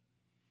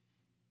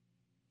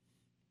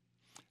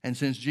 And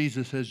since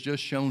Jesus has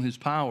just shown his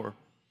power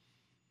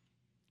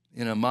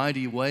in a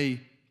mighty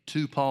way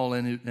to Paul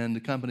and the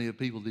company of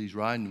people that he's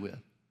riding with,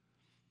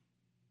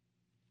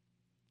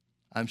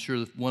 I'm sure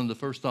that one of the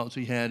first thoughts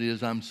he had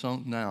is, I'm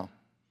sunk now.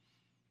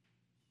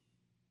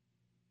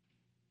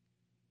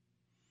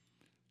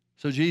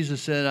 So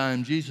Jesus said, I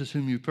am Jesus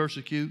whom you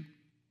persecute,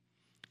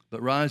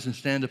 but rise and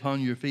stand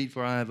upon your feet,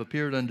 for I have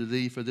appeared unto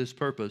thee for this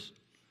purpose,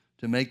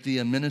 to make thee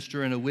a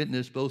minister and a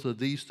witness both of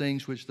these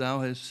things which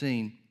thou hast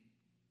seen,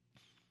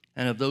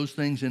 and of those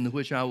things in the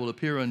which I will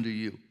appear unto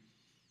you,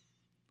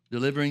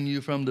 delivering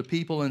you from the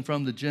people and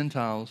from the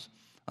Gentiles,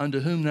 unto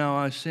whom now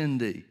I send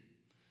thee,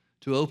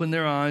 to open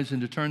their eyes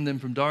and to turn them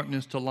from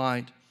darkness to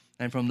light,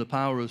 and from the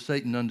power of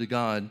Satan unto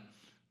God,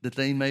 that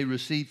they may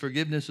receive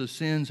forgiveness of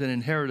sins and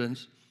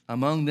inheritance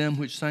among them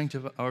which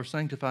are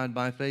sanctified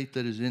by faith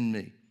that is in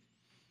me.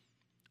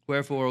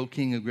 Wherefore, O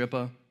King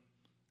Agrippa,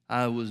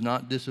 I was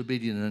not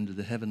disobedient unto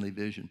the heavenly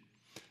vision.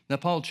 Now,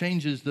 Paul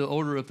changes the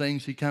order of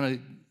things. He kind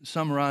of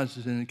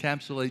summarizes and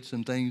encapsulates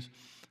some things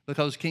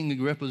because King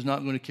Agrippa is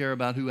not going to care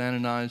about who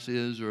Ananias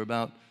is or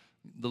about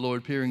the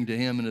Lord appearing to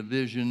him in a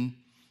vision.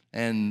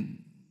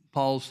 And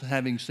Paul's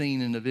having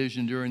seen in a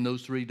vision during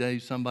those 3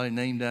 days somebody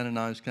named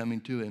Ananias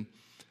coming to him.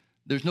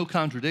 There's no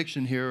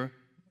contradiction here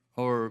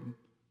or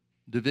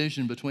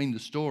division between the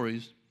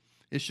stories.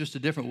 It's just a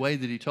different way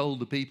that he told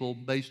the people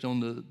based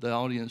on the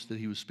audience that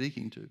he was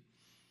speaking to.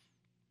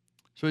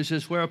 So he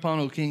says, whereupon,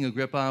 O King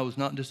Agrippa, I was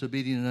not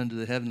disobedient unto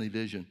the heavenly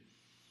vision,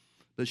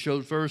 but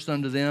showed first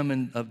unto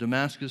them of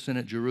Damascus and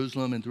at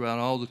Jerusalem and throughout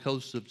all the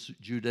coasts of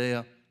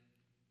Judea,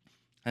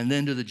 and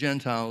then to the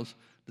Gentiles,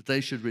 that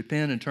they should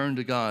repent and turn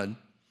to God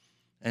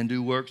and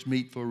do works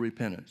meet for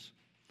repentance.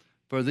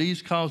 For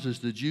these causes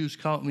the Jews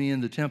caught me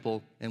in the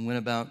temple and went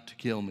about to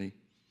kill me.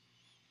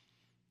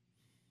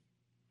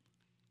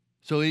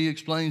 So he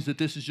explains that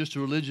this is just a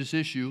religious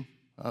issue,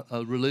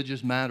 a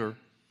religious matter,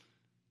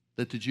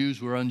 that the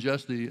Jews were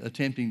unjustly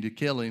attempting to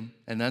kill him,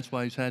 and that's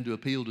why he's had to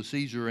appeal to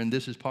Caesar, and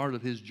this is part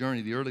of his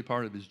journey, the early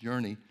part of his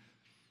journey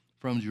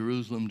from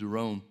Jerusalem to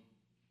Rome.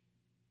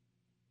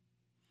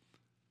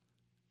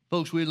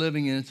 Folks, we're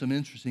living in some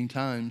interesting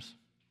times.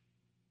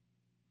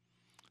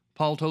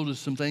 Paul told us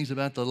some things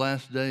about the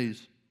last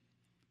days.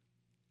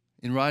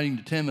 In writing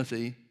to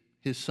Timothy,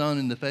 his son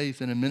in the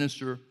faith and a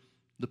minister,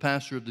 the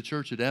pastor of the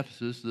church at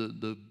Ephesus,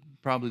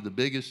 probably the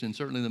biggest and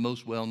certainly the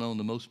most well-known,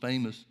 the most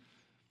famous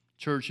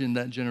church in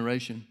that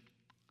generation.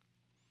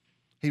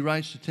 He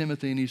writes to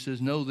Timothy and he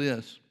says, know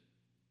this,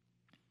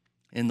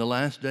 in the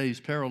last days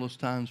perilous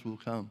times will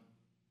come.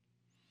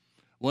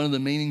 One of the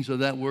meanings of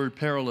that word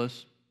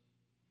perilous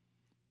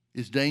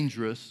is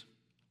dangerous,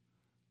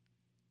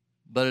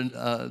 but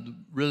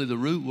really the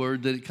root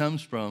word that it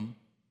comes from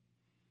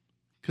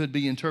could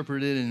be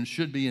interpreted and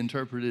should be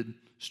interpreted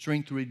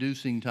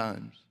strength-reducing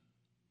times.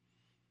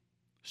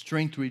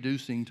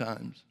 Strength-reducing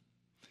times.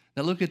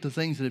 Now look at the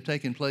things that have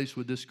taken place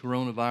with this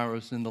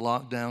coronavirus and the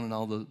lockdown and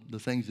all the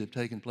things that have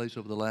taken place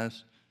over the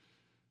last,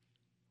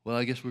 well,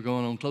 I guess we're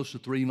going on close to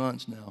 3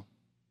 months now.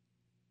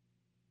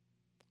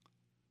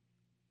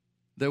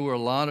 There were a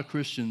lot of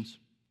Christians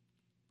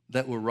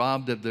that were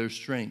robbed of their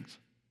strength,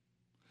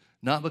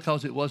 not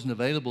because it wasn't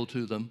available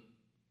to them,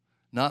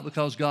 not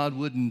because God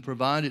wouldn't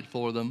provide it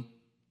for them,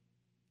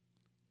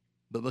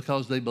 but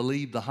because they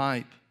believed the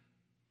hype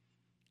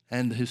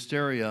and the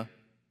hysteria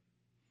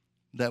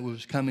that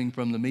was coming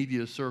from the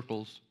media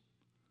circles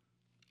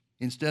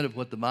instead of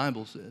what the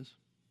Bible says.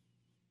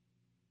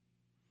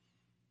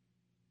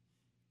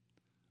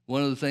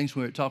 One of the things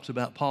where it talks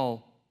about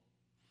Paul,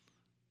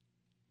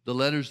 the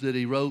letters that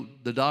he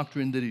wrote, the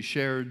doctrine that he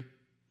shared,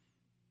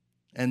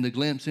 and the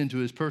glimpse into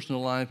his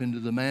personal life,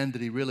 into the man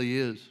that he really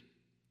is.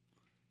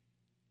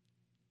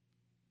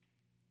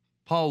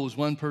 Paul was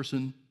one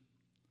person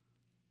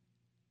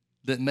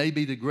that may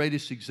be the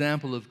greatest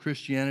example of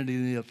Christianity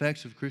and the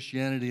effects of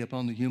Christianity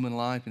upon the human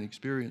life and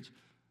experience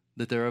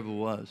that there ever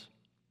was.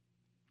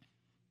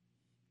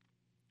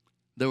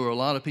 There were a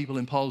lot of people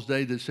in Paul's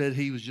day that said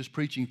he was just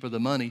preaching for the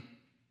money,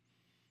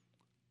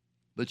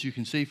 but you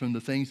can see from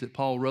the things that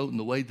Paul wrote and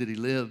the way that he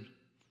lived,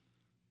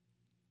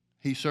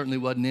 he certainly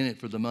wasn't in it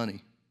for the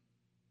money.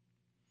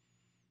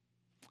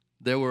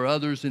 There were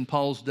others in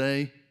Paul's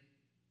day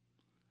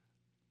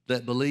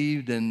that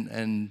believed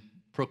and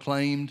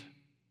proclaimed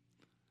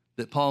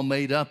that Paul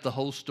made up the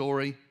whole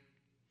story.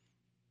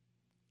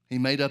 He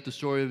made up the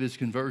story of his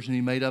conversion.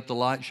 He made up the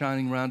light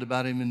shining round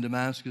about him in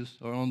Damascus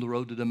or on the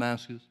road to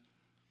Damascus.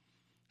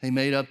 He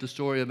made up the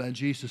story about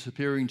Jesus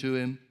appearing to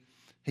him.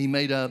 He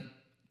made up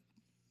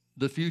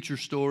the future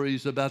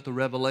stories about the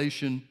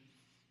revelation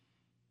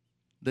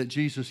that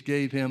Jesus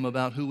gave him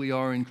about who we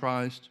are in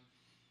Christ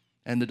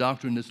and the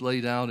doctrine that's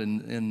laid out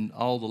in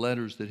all the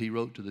letters that he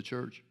wrote to the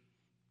church.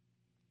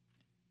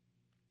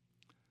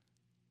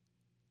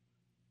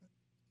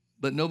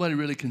 but nobody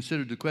really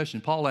considered the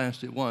question. Paul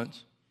asked it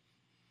once,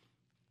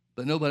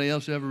 but nobody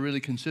else ever really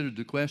considered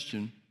the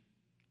question,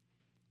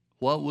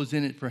 what was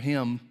in it for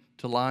him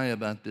to lie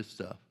about this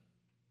stuff?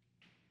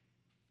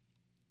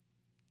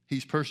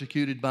 He's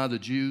persecuted by the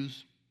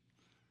Jews.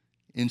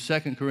 In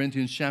 2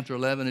 Corinthians chapter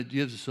 11, it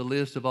gives us a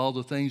list of all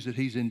the things that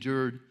he's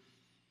endured: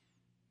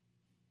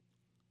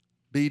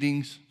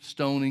 beatings,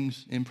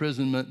 stonings,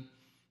 imprisonment,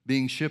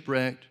 being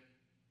shipwrecked,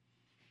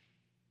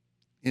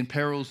 in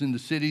perils in the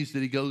cities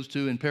that he goes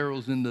to, in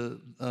perils in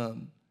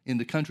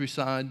the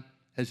countryside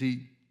as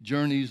he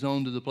journeys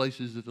on to the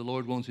places that the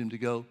Lord wants him to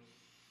go,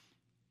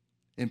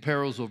 in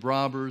perils of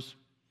robbers,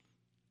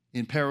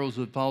 in perils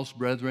of false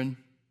brethren.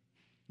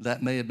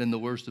 That may have been the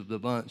worst of the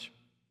bunch.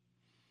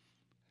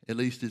 At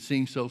least it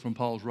seems so from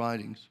Paul's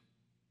writings.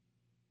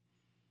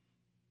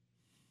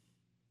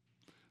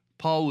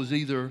 Paul was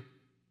either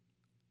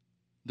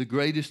the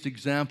greatest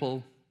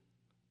example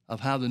of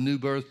how the new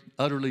birth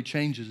utterly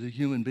changes a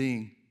human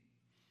being,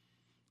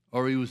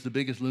 or he was the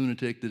biggest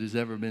lunatic that has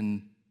ever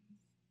been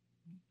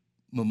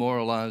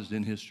memorialized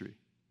in history.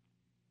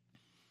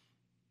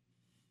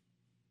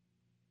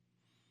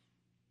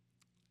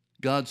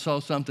 God saw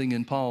something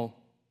in Paul,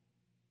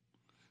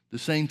 the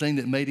same thing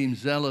that made him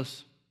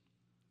zealous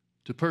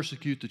to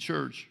persecute the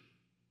church,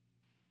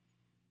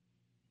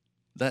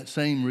 that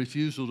same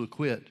refusal to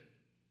quit,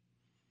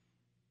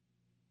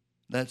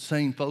 that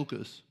same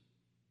focus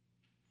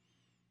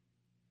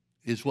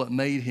is what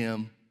made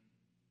him,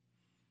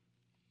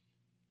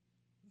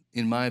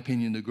 in my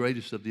opinion, the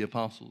greatest of the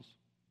apostles.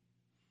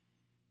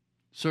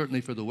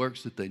 Certainly for the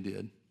works that they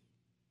did.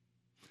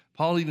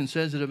 Paul even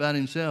says it about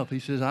himself. He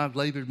says, I've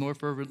labored more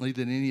fervently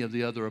than any of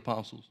the other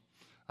apostles.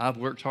 I've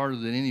worked harder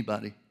than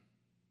anybody.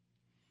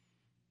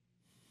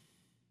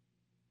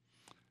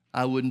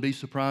 I wouldn't be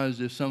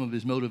surprised if some of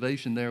his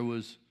motivation there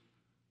was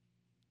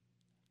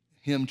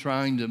him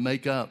trying to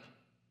make up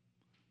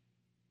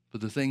for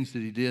the things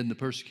that he did and the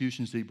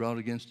persecutions that he brought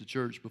against the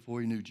church before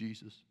he knew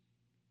Jesus.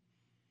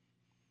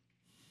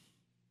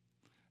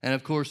 And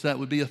of course, that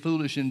would be a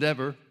foolish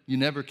endeavor. You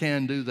never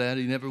can do that.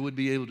 He never would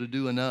be able to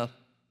do enough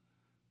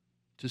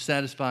to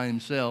satisfy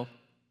himself.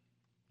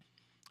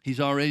 He's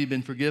already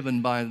been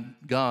forgiven by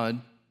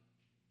God.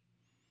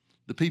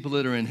 The people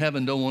that are in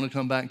heaven don't want to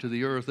come back to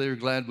the earth. They're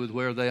glad with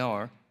where they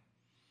are.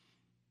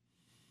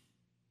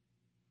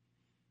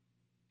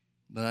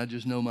 But I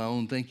just know my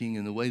own thinking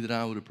and the way that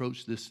I would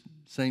approach this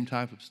same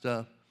type of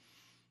stuff.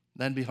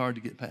 That'd be hard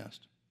to get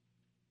past.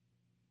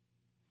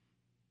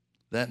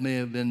 That may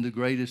have been the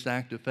greatest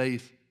act of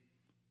faith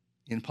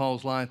in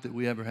Paul's life that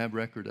we ever have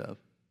record of.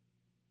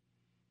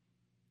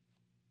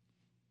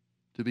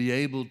 To be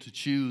able to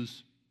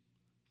choose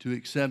to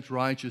accept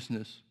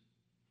righteousness,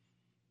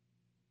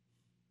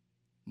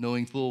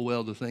 knowing full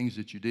well the things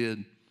that you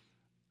did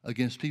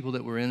against people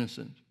that were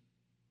innocent,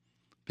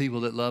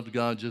 people that loved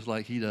God just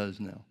like he does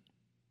now.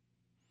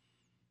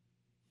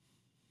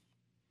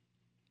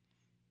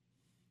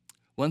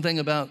 One thing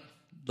about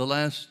the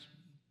last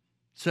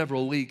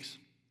several weeks,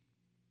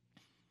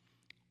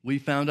 we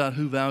found out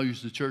who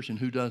values the church and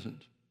who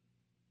doesn't.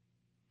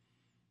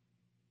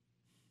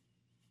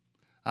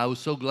 I was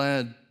so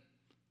glad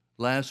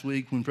last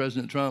week when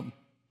President Trump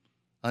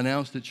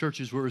announced that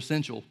churches were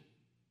essential.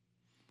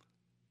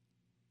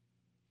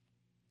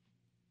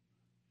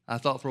 I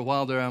thought for a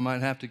while there I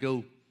might have to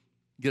go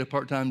get a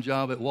part-time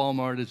job at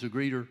Walmart as a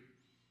greeter.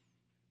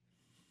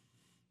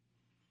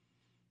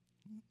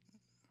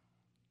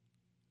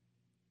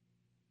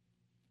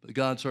 But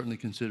God certainly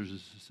considers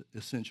us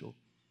essential.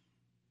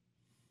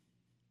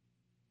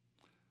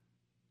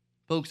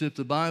 Folks, if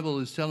the Bible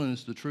is telling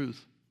us the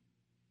truth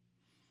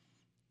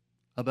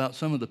about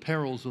some of the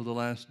perils of the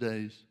last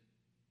days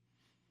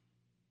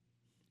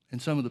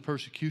and some of the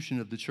persecution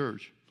of the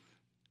church,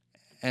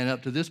 and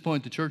up to this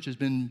point the church has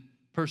been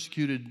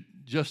persecuted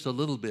just a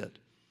little bit,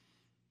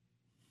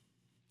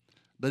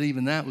 but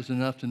even that was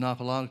enough to knock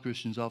a lot of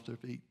Christians off their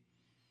feet.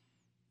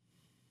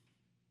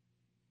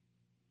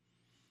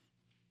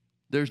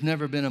 There's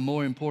never been a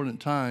more important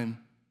time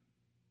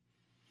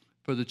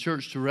for the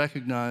church to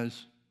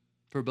recognize,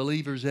 for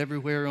believers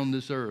everywhere on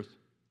this earth,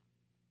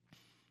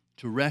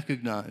 to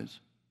recognize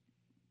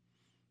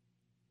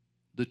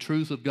the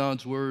truth of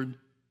God's word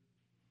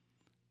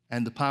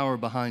and the power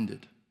behind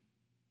it.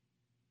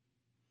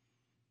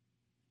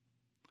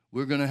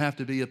 We're going to have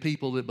to be a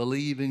people that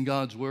believe in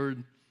God's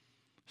word,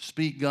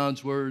 speak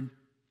God's word,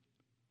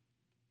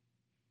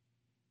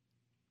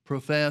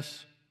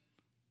 profess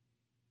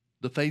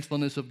the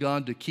faithfulness of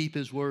God to keep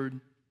his word.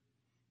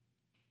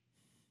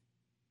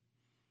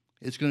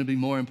 It's going to be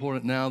more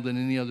important now than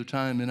any other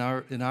time in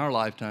our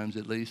lifetimes,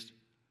 at least.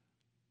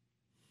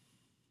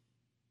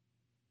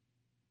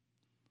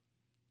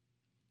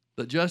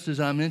 But just as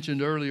I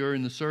mentioned earlier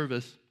in the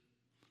service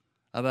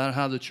about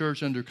how the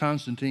church under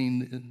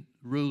Constantine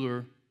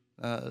ruled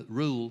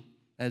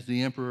as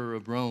the emperor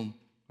of Rome,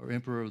 or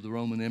emperor of the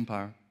Roman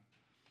Empire,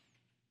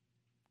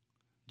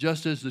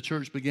 just as the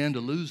church began to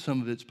lose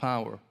some of its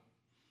power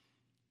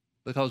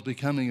because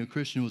becoming a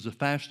Christian was a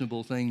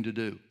fashionable thing to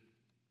do,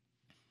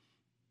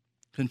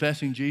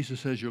 Confessing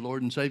Jesus as your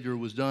Lord and Savior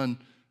was done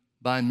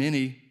by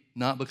many,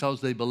 not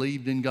because they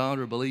believed in God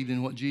or believed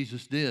in what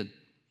Jesus did,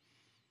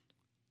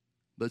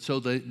 but so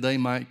they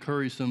might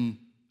curry some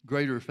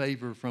greater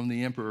favor from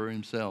the emperor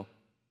himself.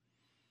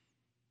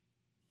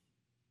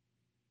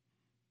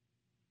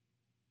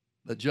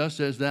 But just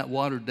as that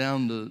watered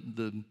down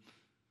the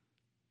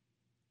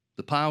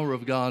power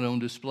of God on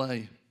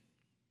display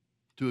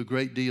to a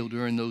great deal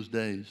during those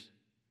days,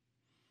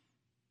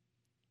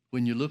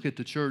 when you look at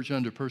the church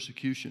under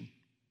persecution,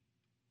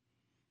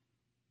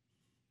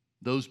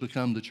 those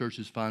become the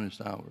church's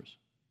finest hours.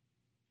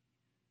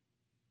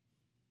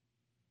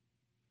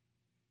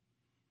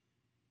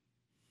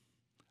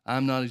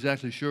 I'm not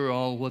exactly sure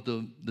all what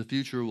the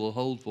future will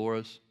hold for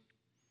us,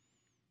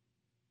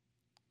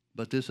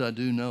 but this I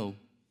do know.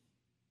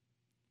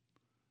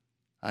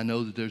 I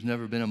know that there's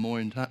never been a more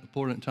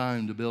important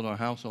time to build our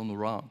house on the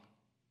rock.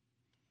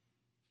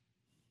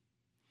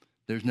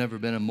 There's never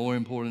been a more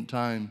important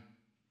time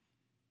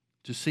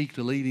to seek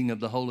the leading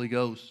of the Holy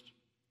Ghost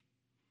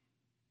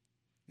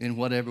in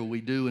whatever we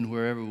do and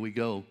wherever we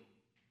go.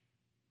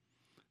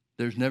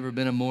 There's never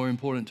been a more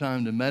important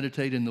time to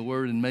meditate in the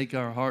Word and make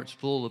our hearts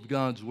full of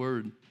God's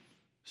Word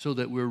so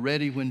that we're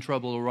ready when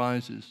trouble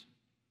arises.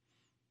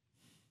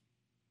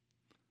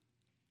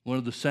 One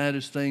of the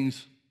saddest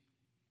things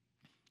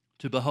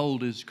to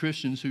behold is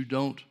Christians who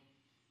don't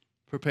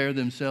prepare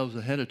themselves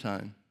ahead of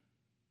time,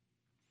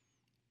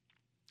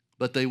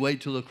 but they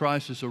wait till a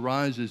crisis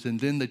arises and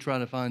then they try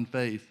to find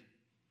faith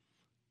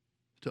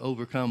to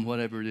overcome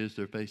whatever it is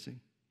they're facing.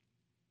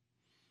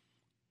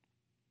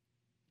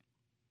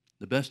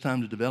 The best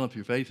time to develop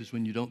your faith is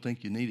when you don't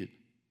think you need it.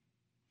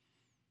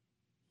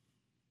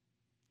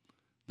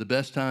 The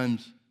best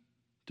times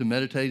to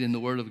meditate in the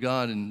Word of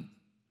God and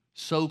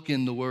soak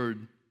in the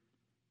Word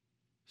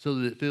so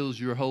that it fills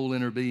your whole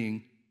inner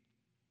being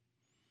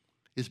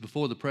is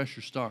before the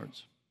pressure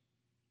starts.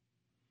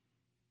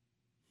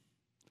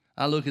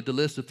 I look at the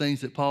list of things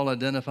that Paul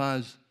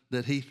identifies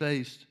that he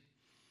faced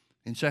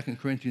in 2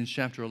 Corinthians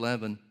chapter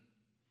 11.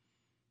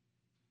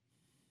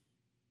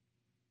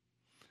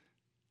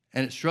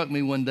 And it struck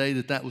me one day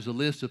that that was a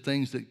list of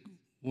things that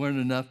weren't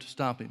enough to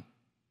stop him.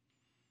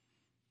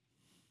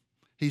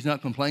 He's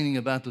not complaining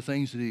about the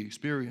things that he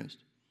experienced.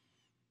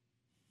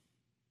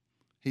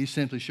 He's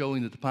simply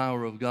showing that the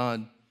power of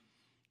God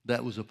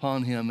that was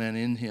upon him and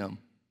in him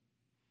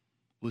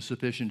was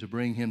sufficient to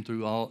bring him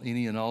through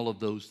any and all of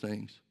those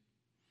things.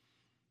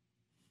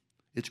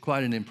 It's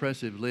quite an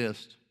impressive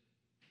list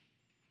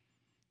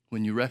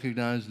when you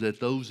recognize that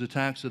those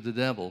attacks of the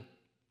devil,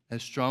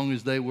 as strong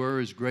as they were,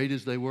 as great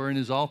as they were, and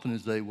as often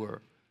as they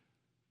were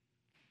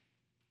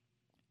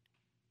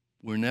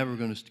never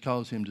going to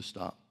cause him to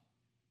stop.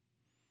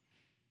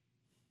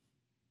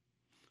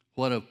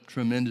 What a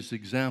tremendous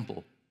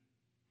example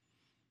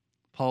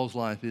Paul's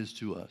life is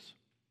to us.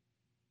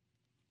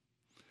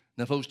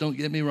 Now, folks, don't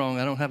get me wrong.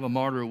 I don't have a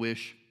martyr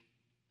wish.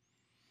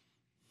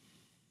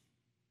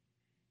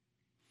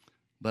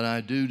 But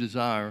I do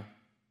desire,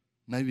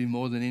 maybe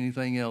more than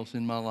anything else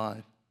in my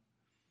life,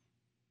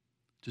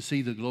 to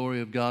see the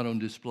glory of God on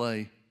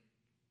display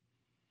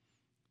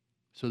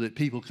so that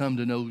people come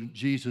to know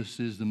Jesus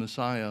is the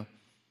Messiah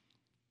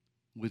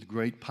with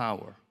great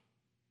power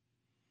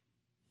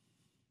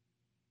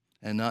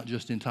and not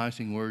just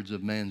enticing words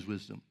of man's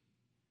wisdom.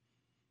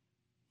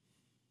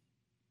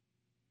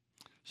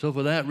 So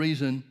for that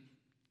reason,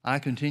 I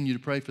continue to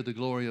pray for the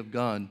glory of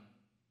God.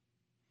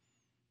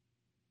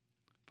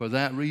 For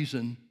that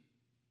reason,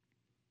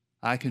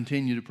 I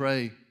continue to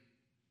pray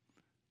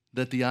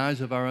that the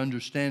eyes of our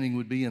understanding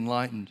would be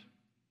enlightened,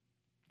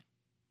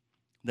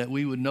 that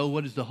we would know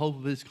what is the hope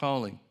of his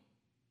calling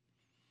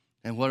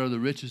and what are the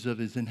riches of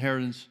his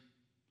inheritance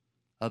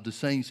of the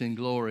saints in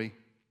glory,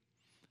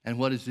 and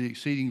what is the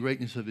exceeding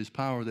greatness of his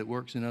power that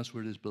works in us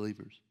as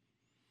believers.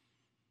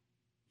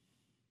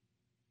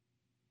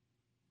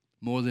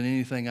 More than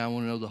anything, I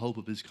want to know the hope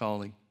of his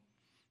calling.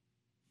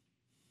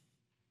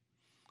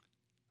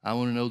 I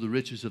want to know the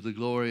riches of the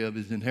glory of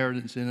his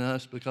inheritance in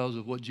us because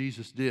of what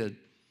Jesus did.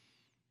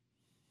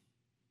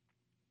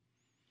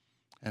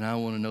 And I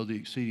want to know the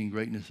exceeding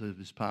greatness of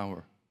his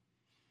power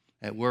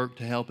at work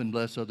to help and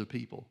bless other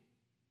people.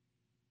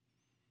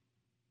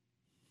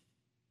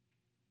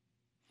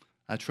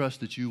 I trust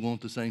that you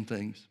want the same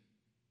things.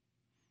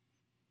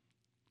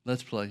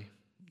 Let's pray.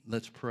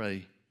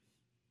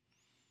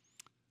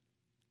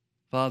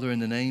 Father, in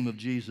the name of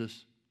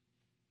Jesus,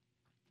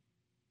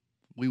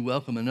 we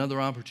welcome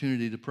another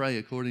opportunity to pray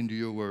according to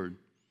your word.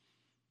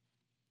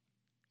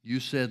 You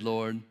said,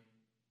 Lord,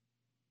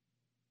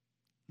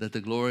 that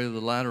the glory of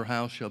the latter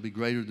house shall be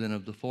greater than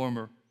of the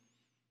former.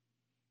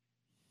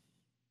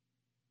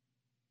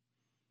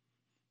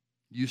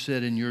 You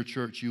said in your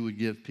church you would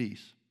give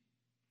peace.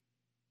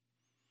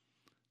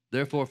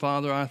 Therefore,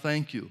 Father, I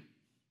thank you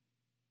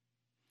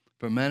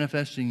for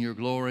manifesting your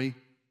glory.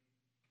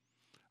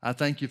 I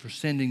thank you for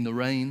sending the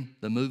rain,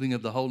 the moving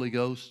of the Holy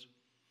Ghost,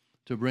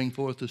 to bring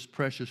forth this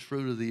precious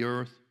fruit of the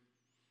earth.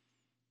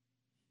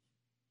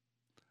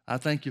 I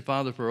thank you,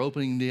 Father, for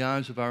opening the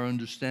eyes of our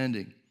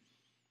understanding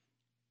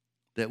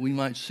that we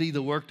might see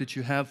the work that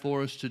you have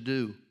for us to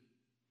do,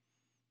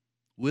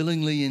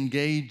 willingly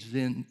engaged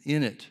in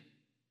it,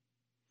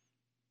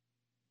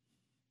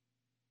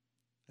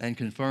 and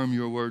confirm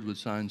your word with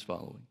signs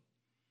following.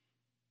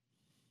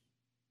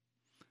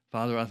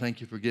 Father, I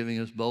thank you for giving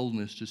us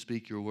boldness to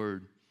speak your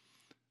word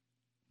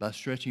by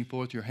stretching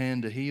forth your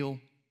hand to heal,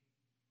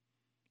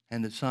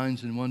 and that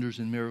signs and wonders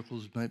and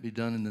miracles might be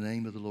done in the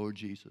name of the Lord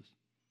Jesus.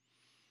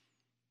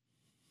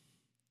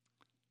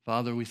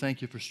 Father, we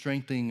thank you for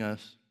strengthening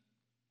us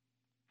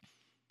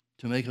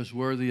to make us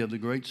worthy of the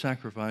great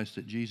sacrifice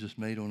that Jesus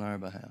made on our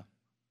behalf.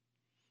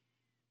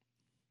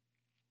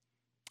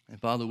 And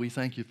Father, we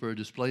thank you for a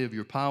display of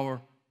your power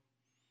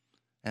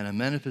and a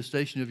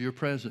manifestation of your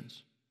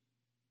presence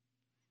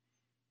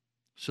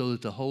so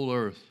that the whole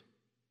earth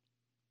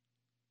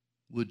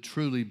would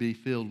truly be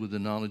filled with the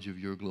knowledge of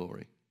your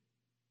glory.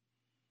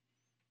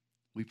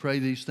 We pray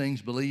these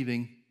things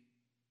believing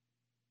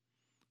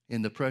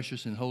in the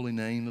precious and holy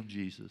name of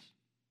Jesus.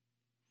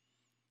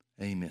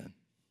 Amen.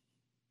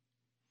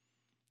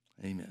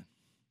 Amen.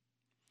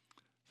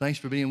 Thanks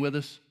for being with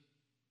us.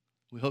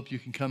 We hope you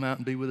can come out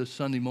and be with us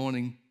Sunday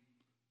morning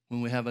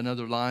when we have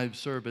another live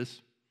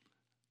service.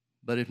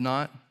 But if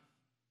not,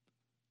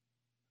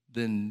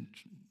 then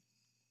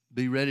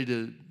be ready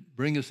to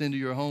bring us into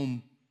your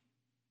home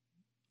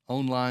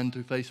online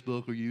through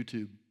Facebook or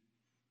YouTube.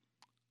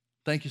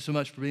 Thank you so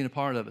much for being a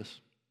part of us.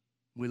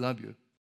 We love you.